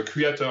the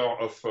creator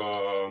of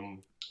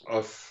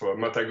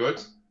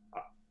Matagot,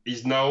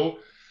 is now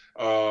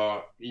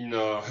in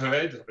her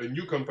head a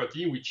new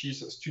company, which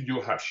is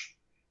Studio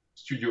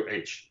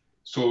H.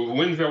 So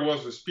when there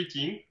was a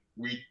splitting,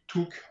 we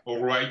took our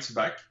rights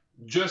back,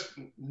 just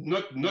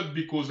not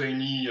because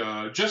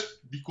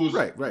just because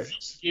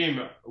this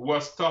game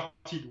was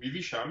started with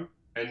Hicham,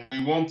 and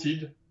we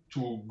wanted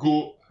to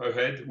go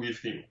ahead with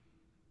him.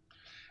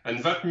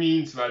 And that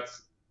means that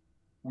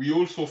we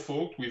also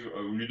thought with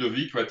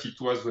Ludovic that it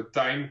was the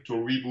time to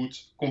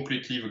reboot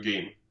completely the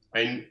game.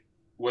 And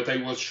what I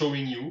was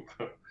showing you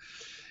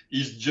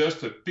is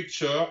just a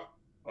picture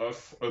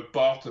of a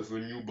part of the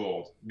new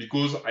board,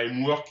 because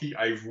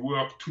I've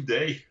worked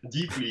today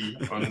deeply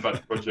on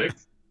that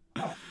project.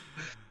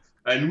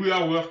 And we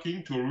are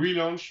working to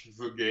relaunch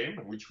the game,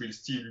 which will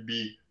still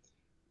be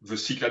the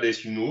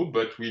Cyclades,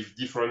 but with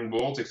different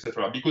boards,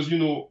 etc. Because,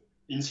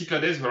 in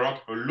Cyclades, there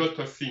are a lot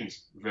of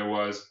things. There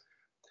was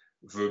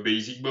the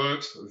basic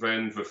box,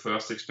 then the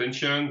first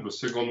expansion, the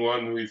second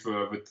one with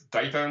the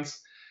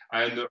Titans,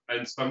 and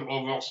some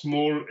other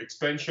small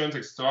expansions,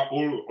 etc.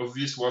 All of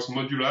this was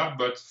modular,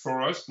 but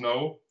for us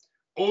now,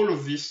 all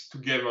of this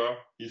together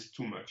is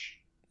too much.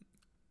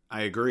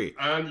 I agree.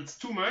 And it's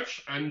too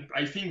much, and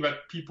I think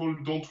that people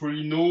don't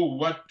really know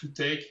what to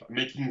take,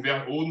 making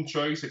their own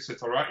choice,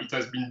 etc. It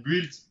has been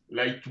built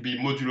like to be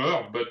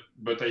modular,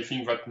 but I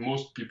think that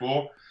most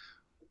people,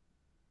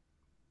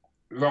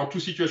 there are two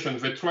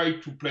situations. They try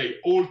to play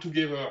all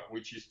together,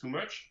 which is too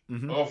much,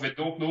 or they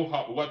don't know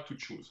what to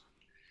choose.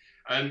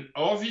 And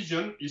our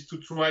vision is to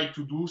try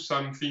to do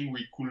something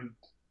we could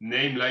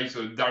name like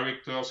the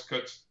director's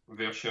cut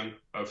version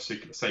of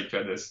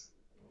Cyclades.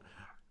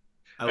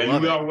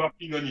 And we are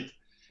working on it.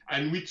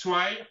 And we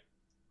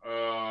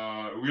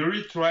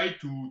really try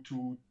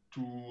to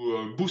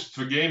boost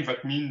the game.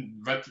 That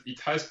means that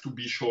it has to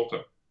be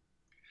shorter.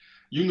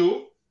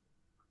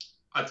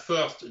 At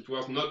first, it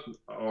was not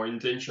our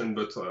intention,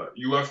 but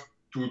you have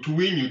to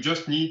win, you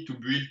just need to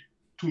build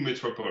 2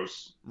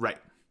 metropoles. Right.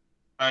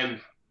 And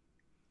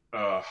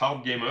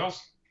hard gamers,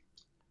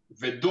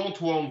 they don't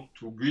want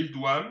to build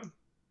one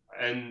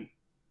and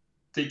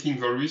taking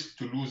the risk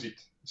to lose it.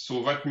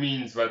 So that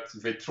means that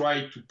they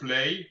try to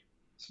play,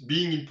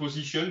 being in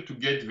position to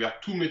get their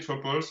 2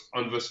 metropoles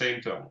on the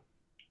same turn.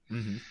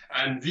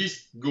 And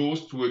this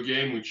goes to a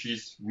game which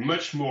is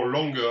much more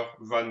longer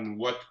than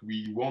what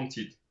we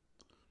wanted.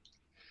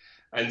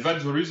 And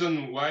that's the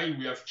reason why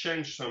we have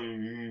changed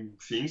some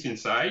things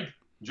inside,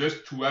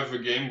 just to have the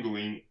game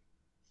going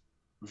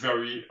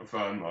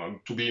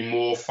to be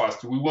more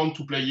fast. We want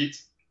to play it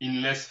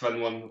in less than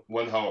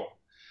one hour.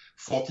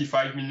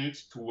 45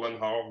 minutes to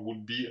 1 hour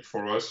would be,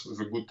 for us,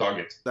 the good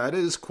target. That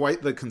is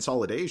quite the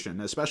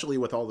consolidation, especially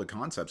with all the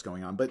concepts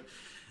going on. But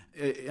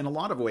in a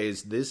lot of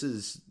ways, this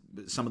is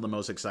some of the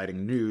most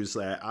exciting news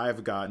that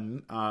I've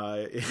gotten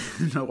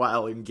in a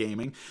while in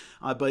gaming.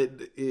 But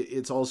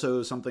it's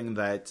also something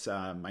that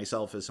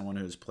myself, as someone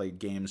who's played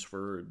games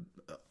for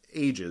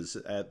ages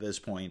at this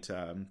point,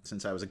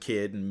 since I was a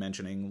kid, and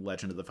mentioning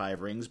Legend of the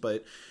Five Rings,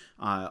 but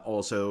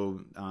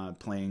also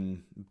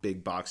playing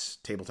big box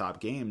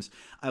tabletop games,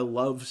 I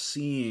love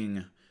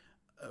seeing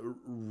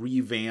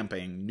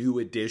revamping, new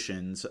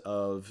editions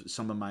of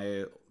some of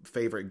my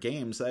favorite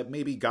games that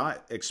maybe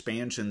got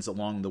expansions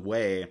along the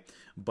way,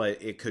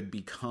 but it could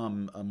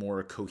become a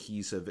more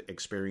cohesive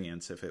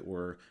experience if it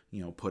were,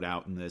 put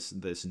out in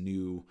this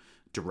new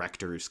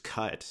director's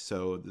cut.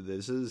 So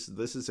this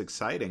is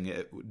exciting.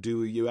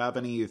 Do you have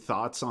any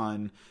thoughts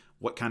on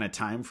what kind of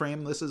time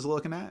frame this is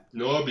looking at?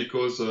 No,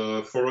 because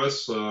for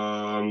us,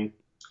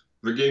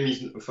 the game is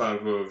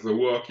the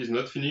work is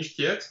not finished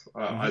yet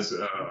as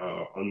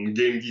on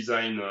game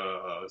design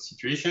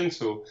situation.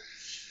 So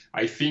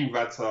I think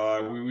that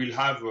we will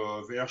have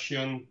a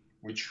version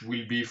which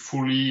will be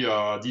fully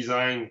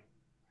designed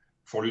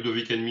for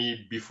Ludovic and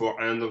me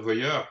before end of the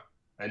year,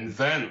 and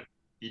then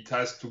it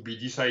has to be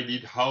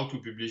decided how to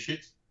publish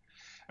it.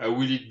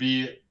 Will it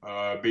be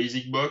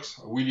basic box?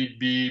 Will it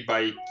be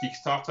by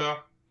Kickstarter?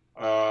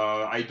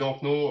 I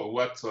don't know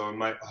what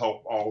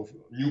our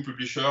new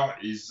publisher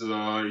is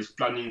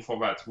planning for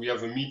that. We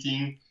have a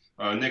meeting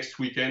next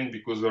weekend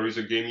because there is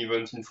a game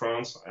event in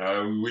France.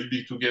 We will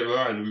be together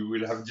and we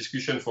will have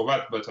discussion for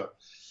that. But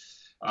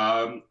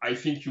I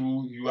think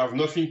you have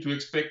nothing to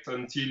expect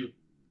until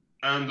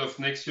end of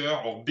next year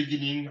or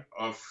beginning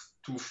of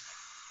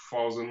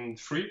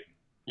 2003.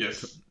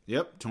 Yes.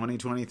 Yep,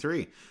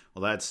 2023.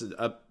 Well, that's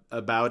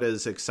about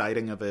as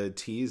exciting of a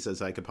tease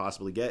as I could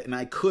possibly get. And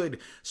I could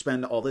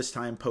spend all this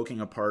time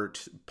poking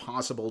apart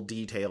possible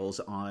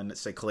details on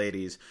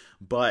Cyclades,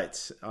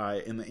 but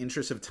in the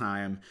interest of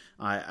time,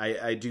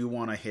 I do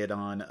want to hit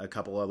on a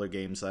couple other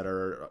games that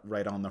are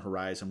right on the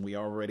horizon. We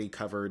already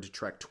covered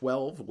Trek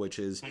 12, which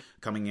is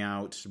coming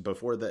out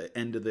before the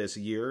end of this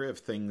year if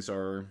things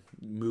are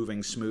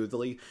moving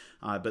smoothly.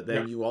 But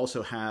then you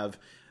also have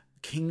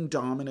King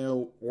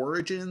Domino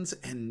Origins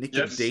and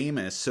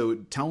Nicodemus. Yes. So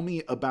tell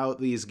me about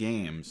these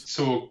games.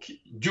 So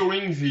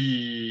during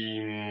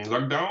the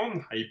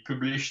lockdown, I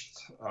published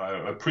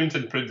a print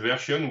and play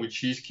version,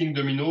 which is King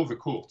Domino The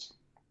Court.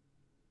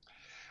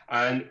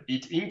 And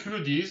it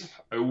includes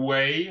a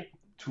way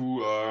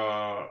to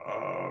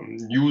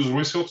use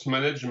resource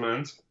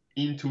management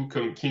into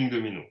King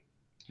Domino.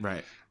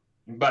 Right.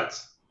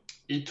 But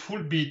it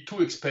would be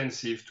too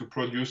expensive to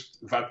produce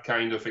that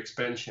kind of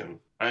expansion.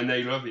 And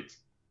I love it.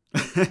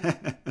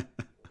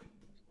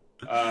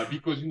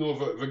 Because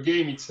the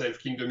game itself,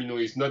 King Domino,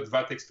 is not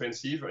that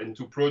expensive, and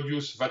to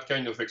produce that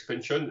kind of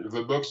expansion,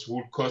 the box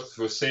would cost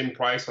the same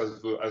price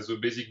as the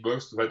basic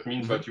box. That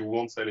means that you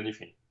won't sell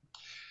anything.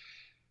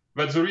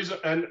 But the reason,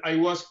 and I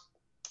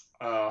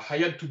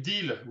had to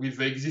deal with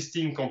the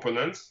existing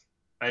components,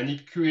 and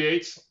it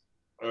creates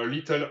a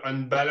little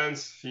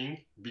unbalanced thing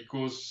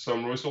because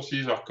some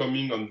resources are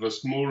coming on the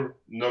small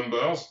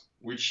numbers,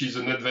 which is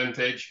an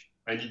advantage.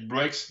 And it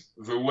breaks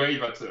the way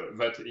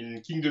that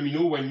in King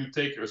Domino, when you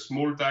take a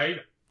small tile,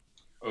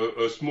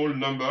 a small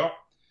number,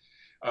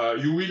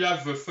 you will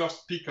have the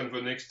first pick on the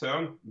next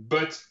turn,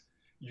 but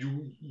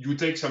you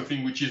take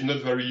something which is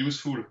not very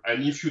useful.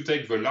 And if you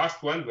take the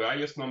last one, the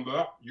highest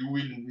number, you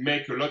will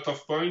make a lot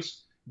of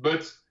points,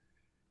 but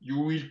you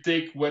will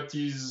take what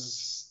is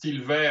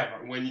still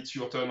there when it's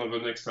your turn on the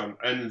next turn.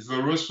 And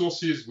the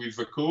resources with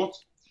the court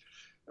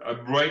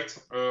broke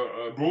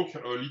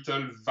a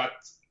little that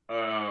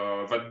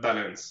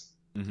balance,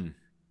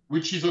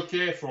 which is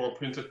okay for a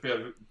print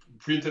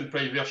and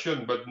play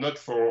version, but not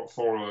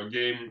for a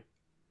game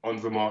on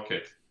the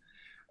market.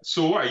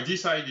 So I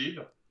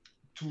decided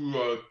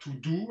to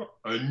do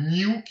a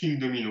new King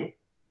Domino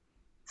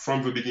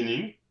from the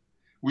beginning,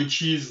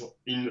 which is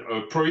in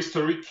a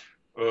prehistoric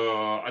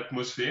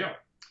atmosphere,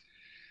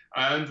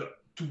 and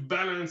to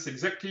balance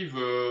exactly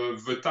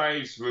the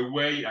tiles the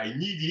way I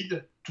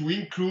needed to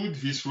include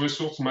this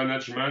resource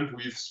management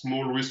with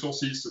small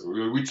resources,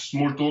 with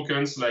small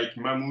tokens like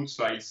mammoths,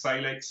 like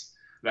Cyclades,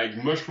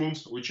 like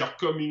mushrooms, which are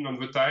coming on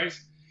the tiles.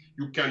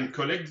 You can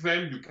collect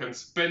them, you can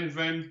spend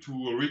them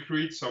to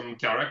recruit some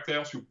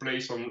characters you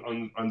place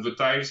on the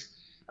tiles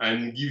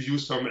and give you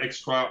some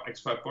extra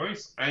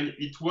points. And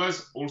it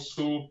was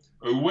also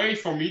a way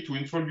for me to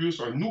introduce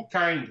a new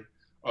kind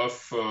of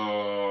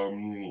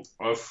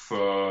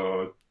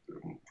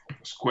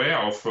square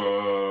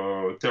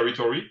of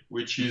territory,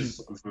 which is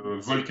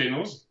the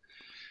volcanoes.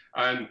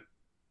 And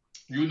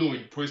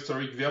in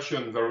prehistoric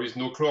version there is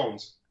no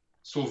clones,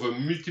 so the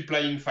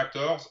multiplying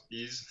factors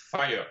is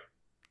fire.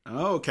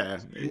 Oh, okay.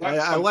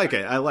 I like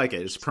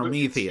it. It's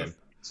Promethean.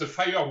 It's a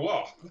fire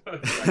war.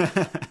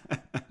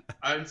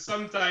 And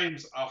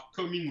sometimes are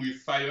coming with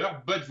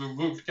fire, but the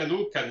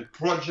volcano can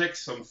project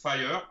some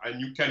fire,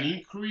 and you can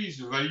increase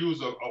the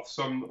values of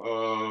some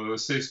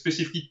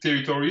specific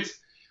territories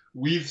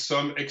with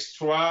some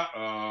extra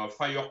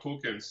fire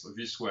tokens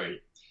this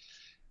way.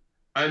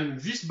 And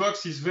this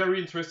box is very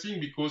interesting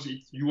because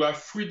you have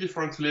 3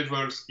 different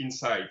levels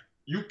inside.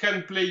 You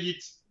can play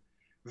it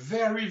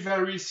very,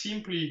 very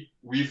simply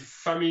with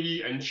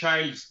family and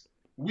child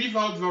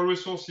without the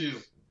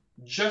resources,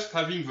 just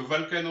having the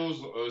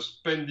volcanoes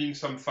spending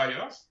some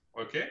fires,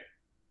 okay?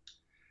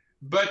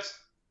 But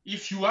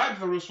if you add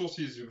the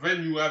resources,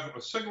 then you have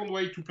a second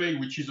way to play,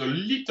 which is a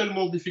little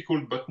more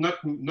difficult, but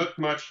not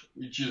much,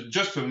 which is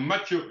just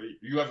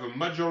you have a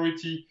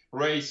majority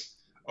race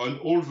on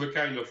all the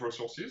kind of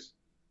resources.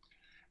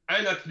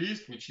 And at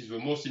least, which is the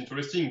most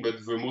interesting,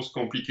 but the most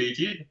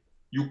complicated,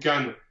 you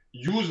can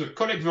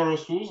collect the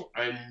resources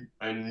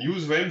and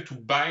use them to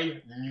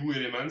buy new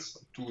elements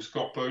to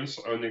score points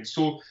on it.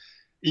 So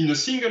in a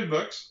single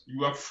box,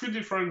 you have 3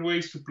 different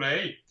ways to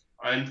play,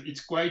 and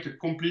it's quite a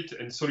complete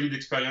and solid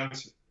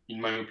experience,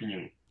 in my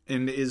opinion.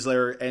 And is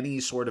there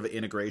any sort of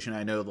integration?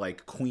 I know,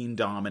 like Queen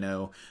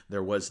Domino,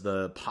 there was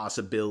the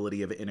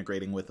possibility of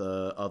integrating with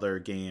other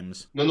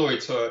games. No,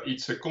 it's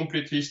a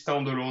completely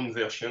standalone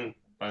version,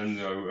 and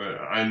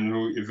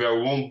there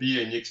won't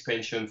be any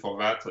expansion for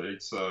that.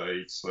 It's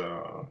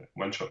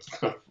one shot.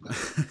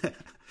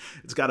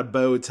 It's got a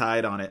bow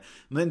tied on it.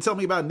 And then tell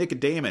me about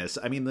Nicodemus.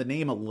 I mean, the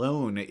name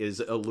alone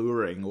is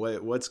alluring.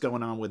 What's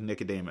going on with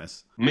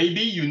Nicodemus? Maybe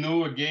you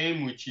know a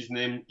game which is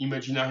named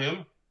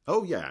Imaginarium?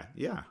 Oh, yeah.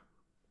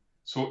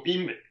 So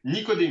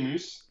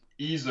Nicodemus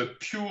is a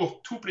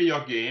pure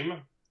 2-player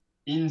game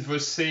in the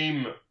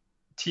same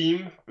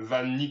team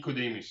than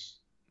Nicodemus.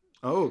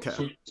 Oh, okay.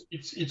 So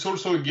it's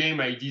also a game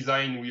I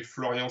designed with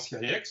Florian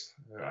Siriex.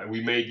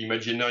 We made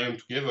Imaginarium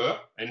together,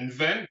 and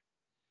then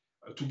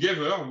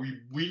together we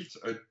built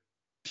a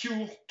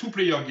pure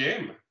two-player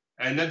game.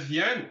 And at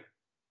the end,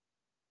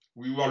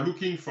 we were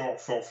looking for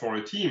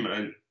a team,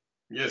 and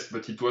yes,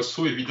 but it was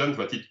so evident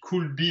that it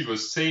could be the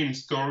same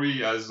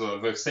story as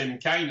the same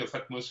kind of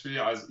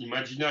atmosphere as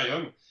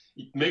Imaginarium.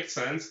 It makes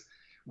sense.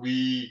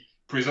 We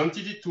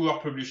presented it to our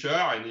publisher,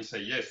 and he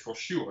said, yes, for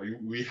sure,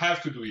 we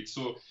have to do it.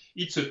 So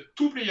it's a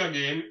two-player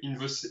game in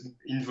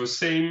the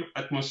same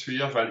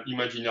atmosphere than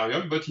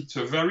Imaginarium, but it's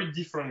a very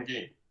different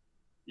game.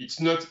 It's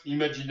not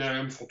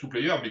Imaginarium for two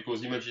players,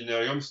 because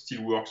Imaginarium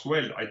still works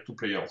well at two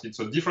players. It's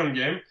a different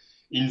game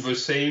in the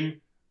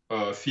same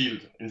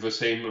field, in the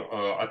same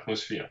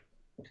atmosphere.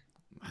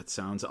 That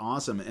sounds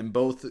awesome. And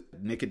both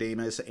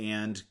Nicodemus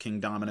and King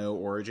Domino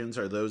Origins,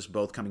 are those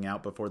both coming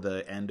out before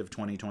the end of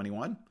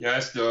 2021?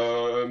 Yes,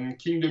 the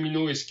King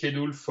Domino is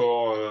scheduled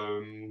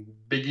for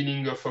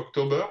beginning of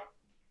October.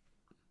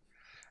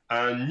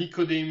 And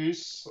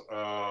Nicodemus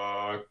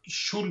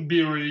should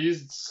be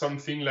released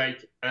something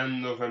like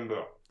end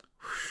November.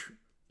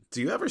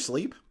 Do you ever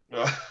sleep?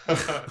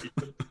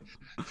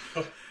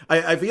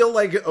 I feel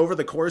like over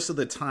the course of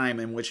the time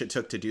in which it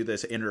took to do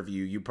this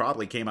interview, you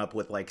probably came up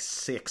with like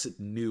 6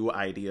 new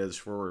ideas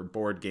for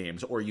board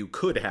games, or you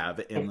could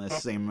have in the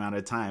same amount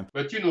of time.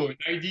 But you know,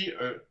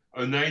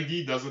 an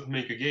idea doesn't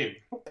make a game.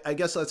 I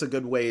guess that's a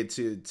good way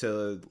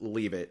to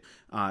leave it,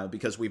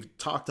 because we've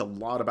talked a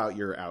lot about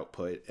your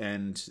output,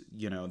 and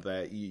you know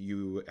that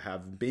you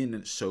have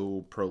been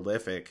so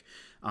prolific.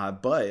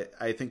 But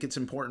I think it's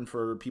important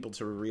for people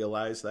to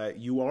realize that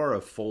you are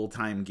a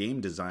full-time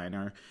game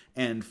designer,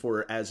 and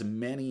for as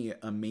many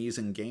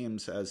amazing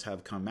games as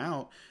have come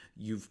out,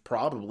 you've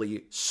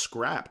probably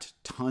scrapped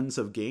tons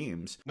of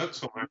games. Not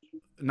so much.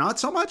 Not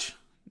so much?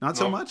 Not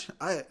so much?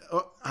 I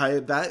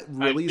that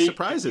really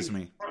surprises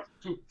me.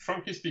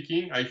 Frankly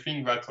speaking, I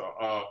think that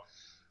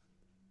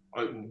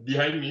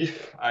behind me,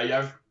 I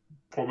have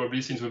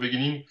probably since the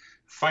beginning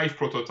 5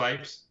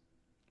 prototypes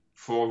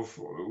for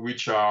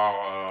which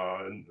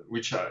have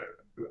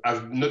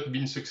not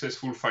been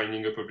successful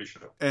finding a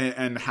publisher.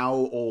 And how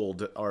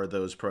old are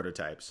those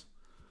prototypes?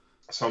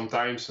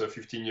 Sometimes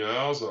 15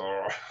 years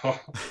or...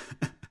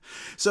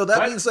 So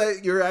that means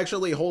that you're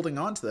actually holding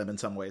on to them in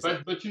some ways.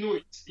 But you know,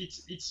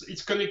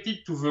 it's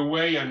connected to the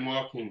way I'm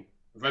working.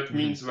 That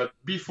means that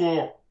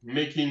before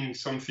making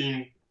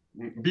something,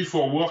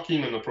 before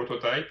working on a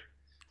prototype,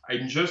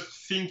 I'm just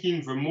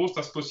thinking the most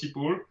as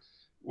possible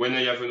when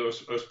I have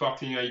a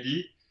sparkling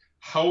idea,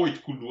 how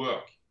it could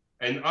work.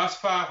 And as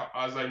far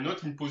as I'm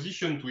not in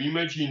position to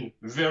imagine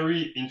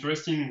very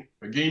interesting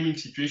gaming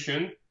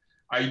situation,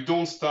 I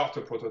don't start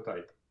a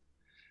prototype.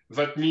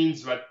 That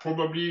means that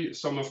probably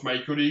some of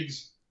my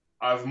colleagues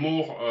have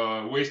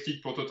more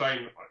wasted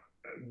prototype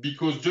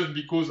because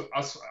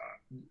as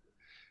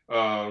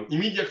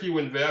immediately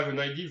when they have an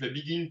idea, they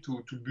begin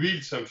to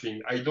build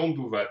something. I don't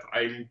do that.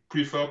 I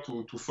prefer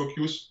to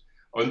focus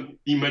on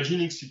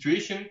imagining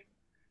situation,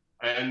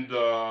 and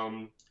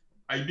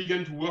I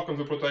began to work on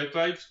the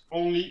prototypes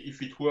only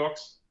if it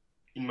works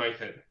in my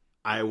head.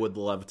 I would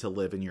love to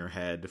live in your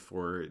head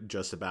for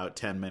just about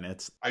 10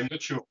 minutes. I'm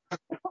not sure.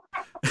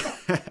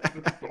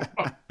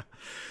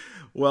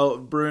 Well,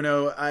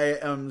 Bruno, I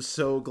am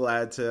so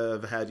glad to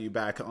have had you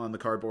back on the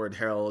Cardboard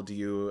Herald.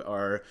 You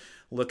are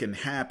looking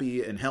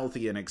happy and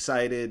healthy and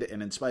excited,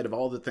 and in spite of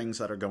all the things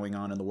that are going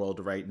on in the world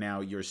right now,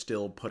 you're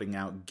still putting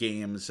out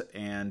games,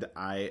 and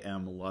I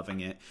am loving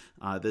it.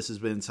 This has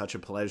been such a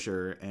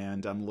pleasure,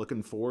 and I'm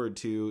looking forward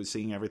to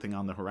seeing everything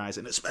on the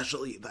horizon,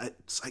 especially that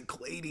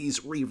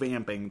Cyclades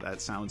revamping.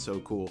 That sounds so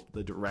cool,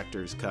 the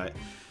director's cut.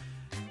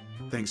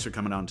 Thanks for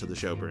coming on to the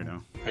show,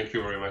 Bruno. Thank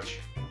you very much.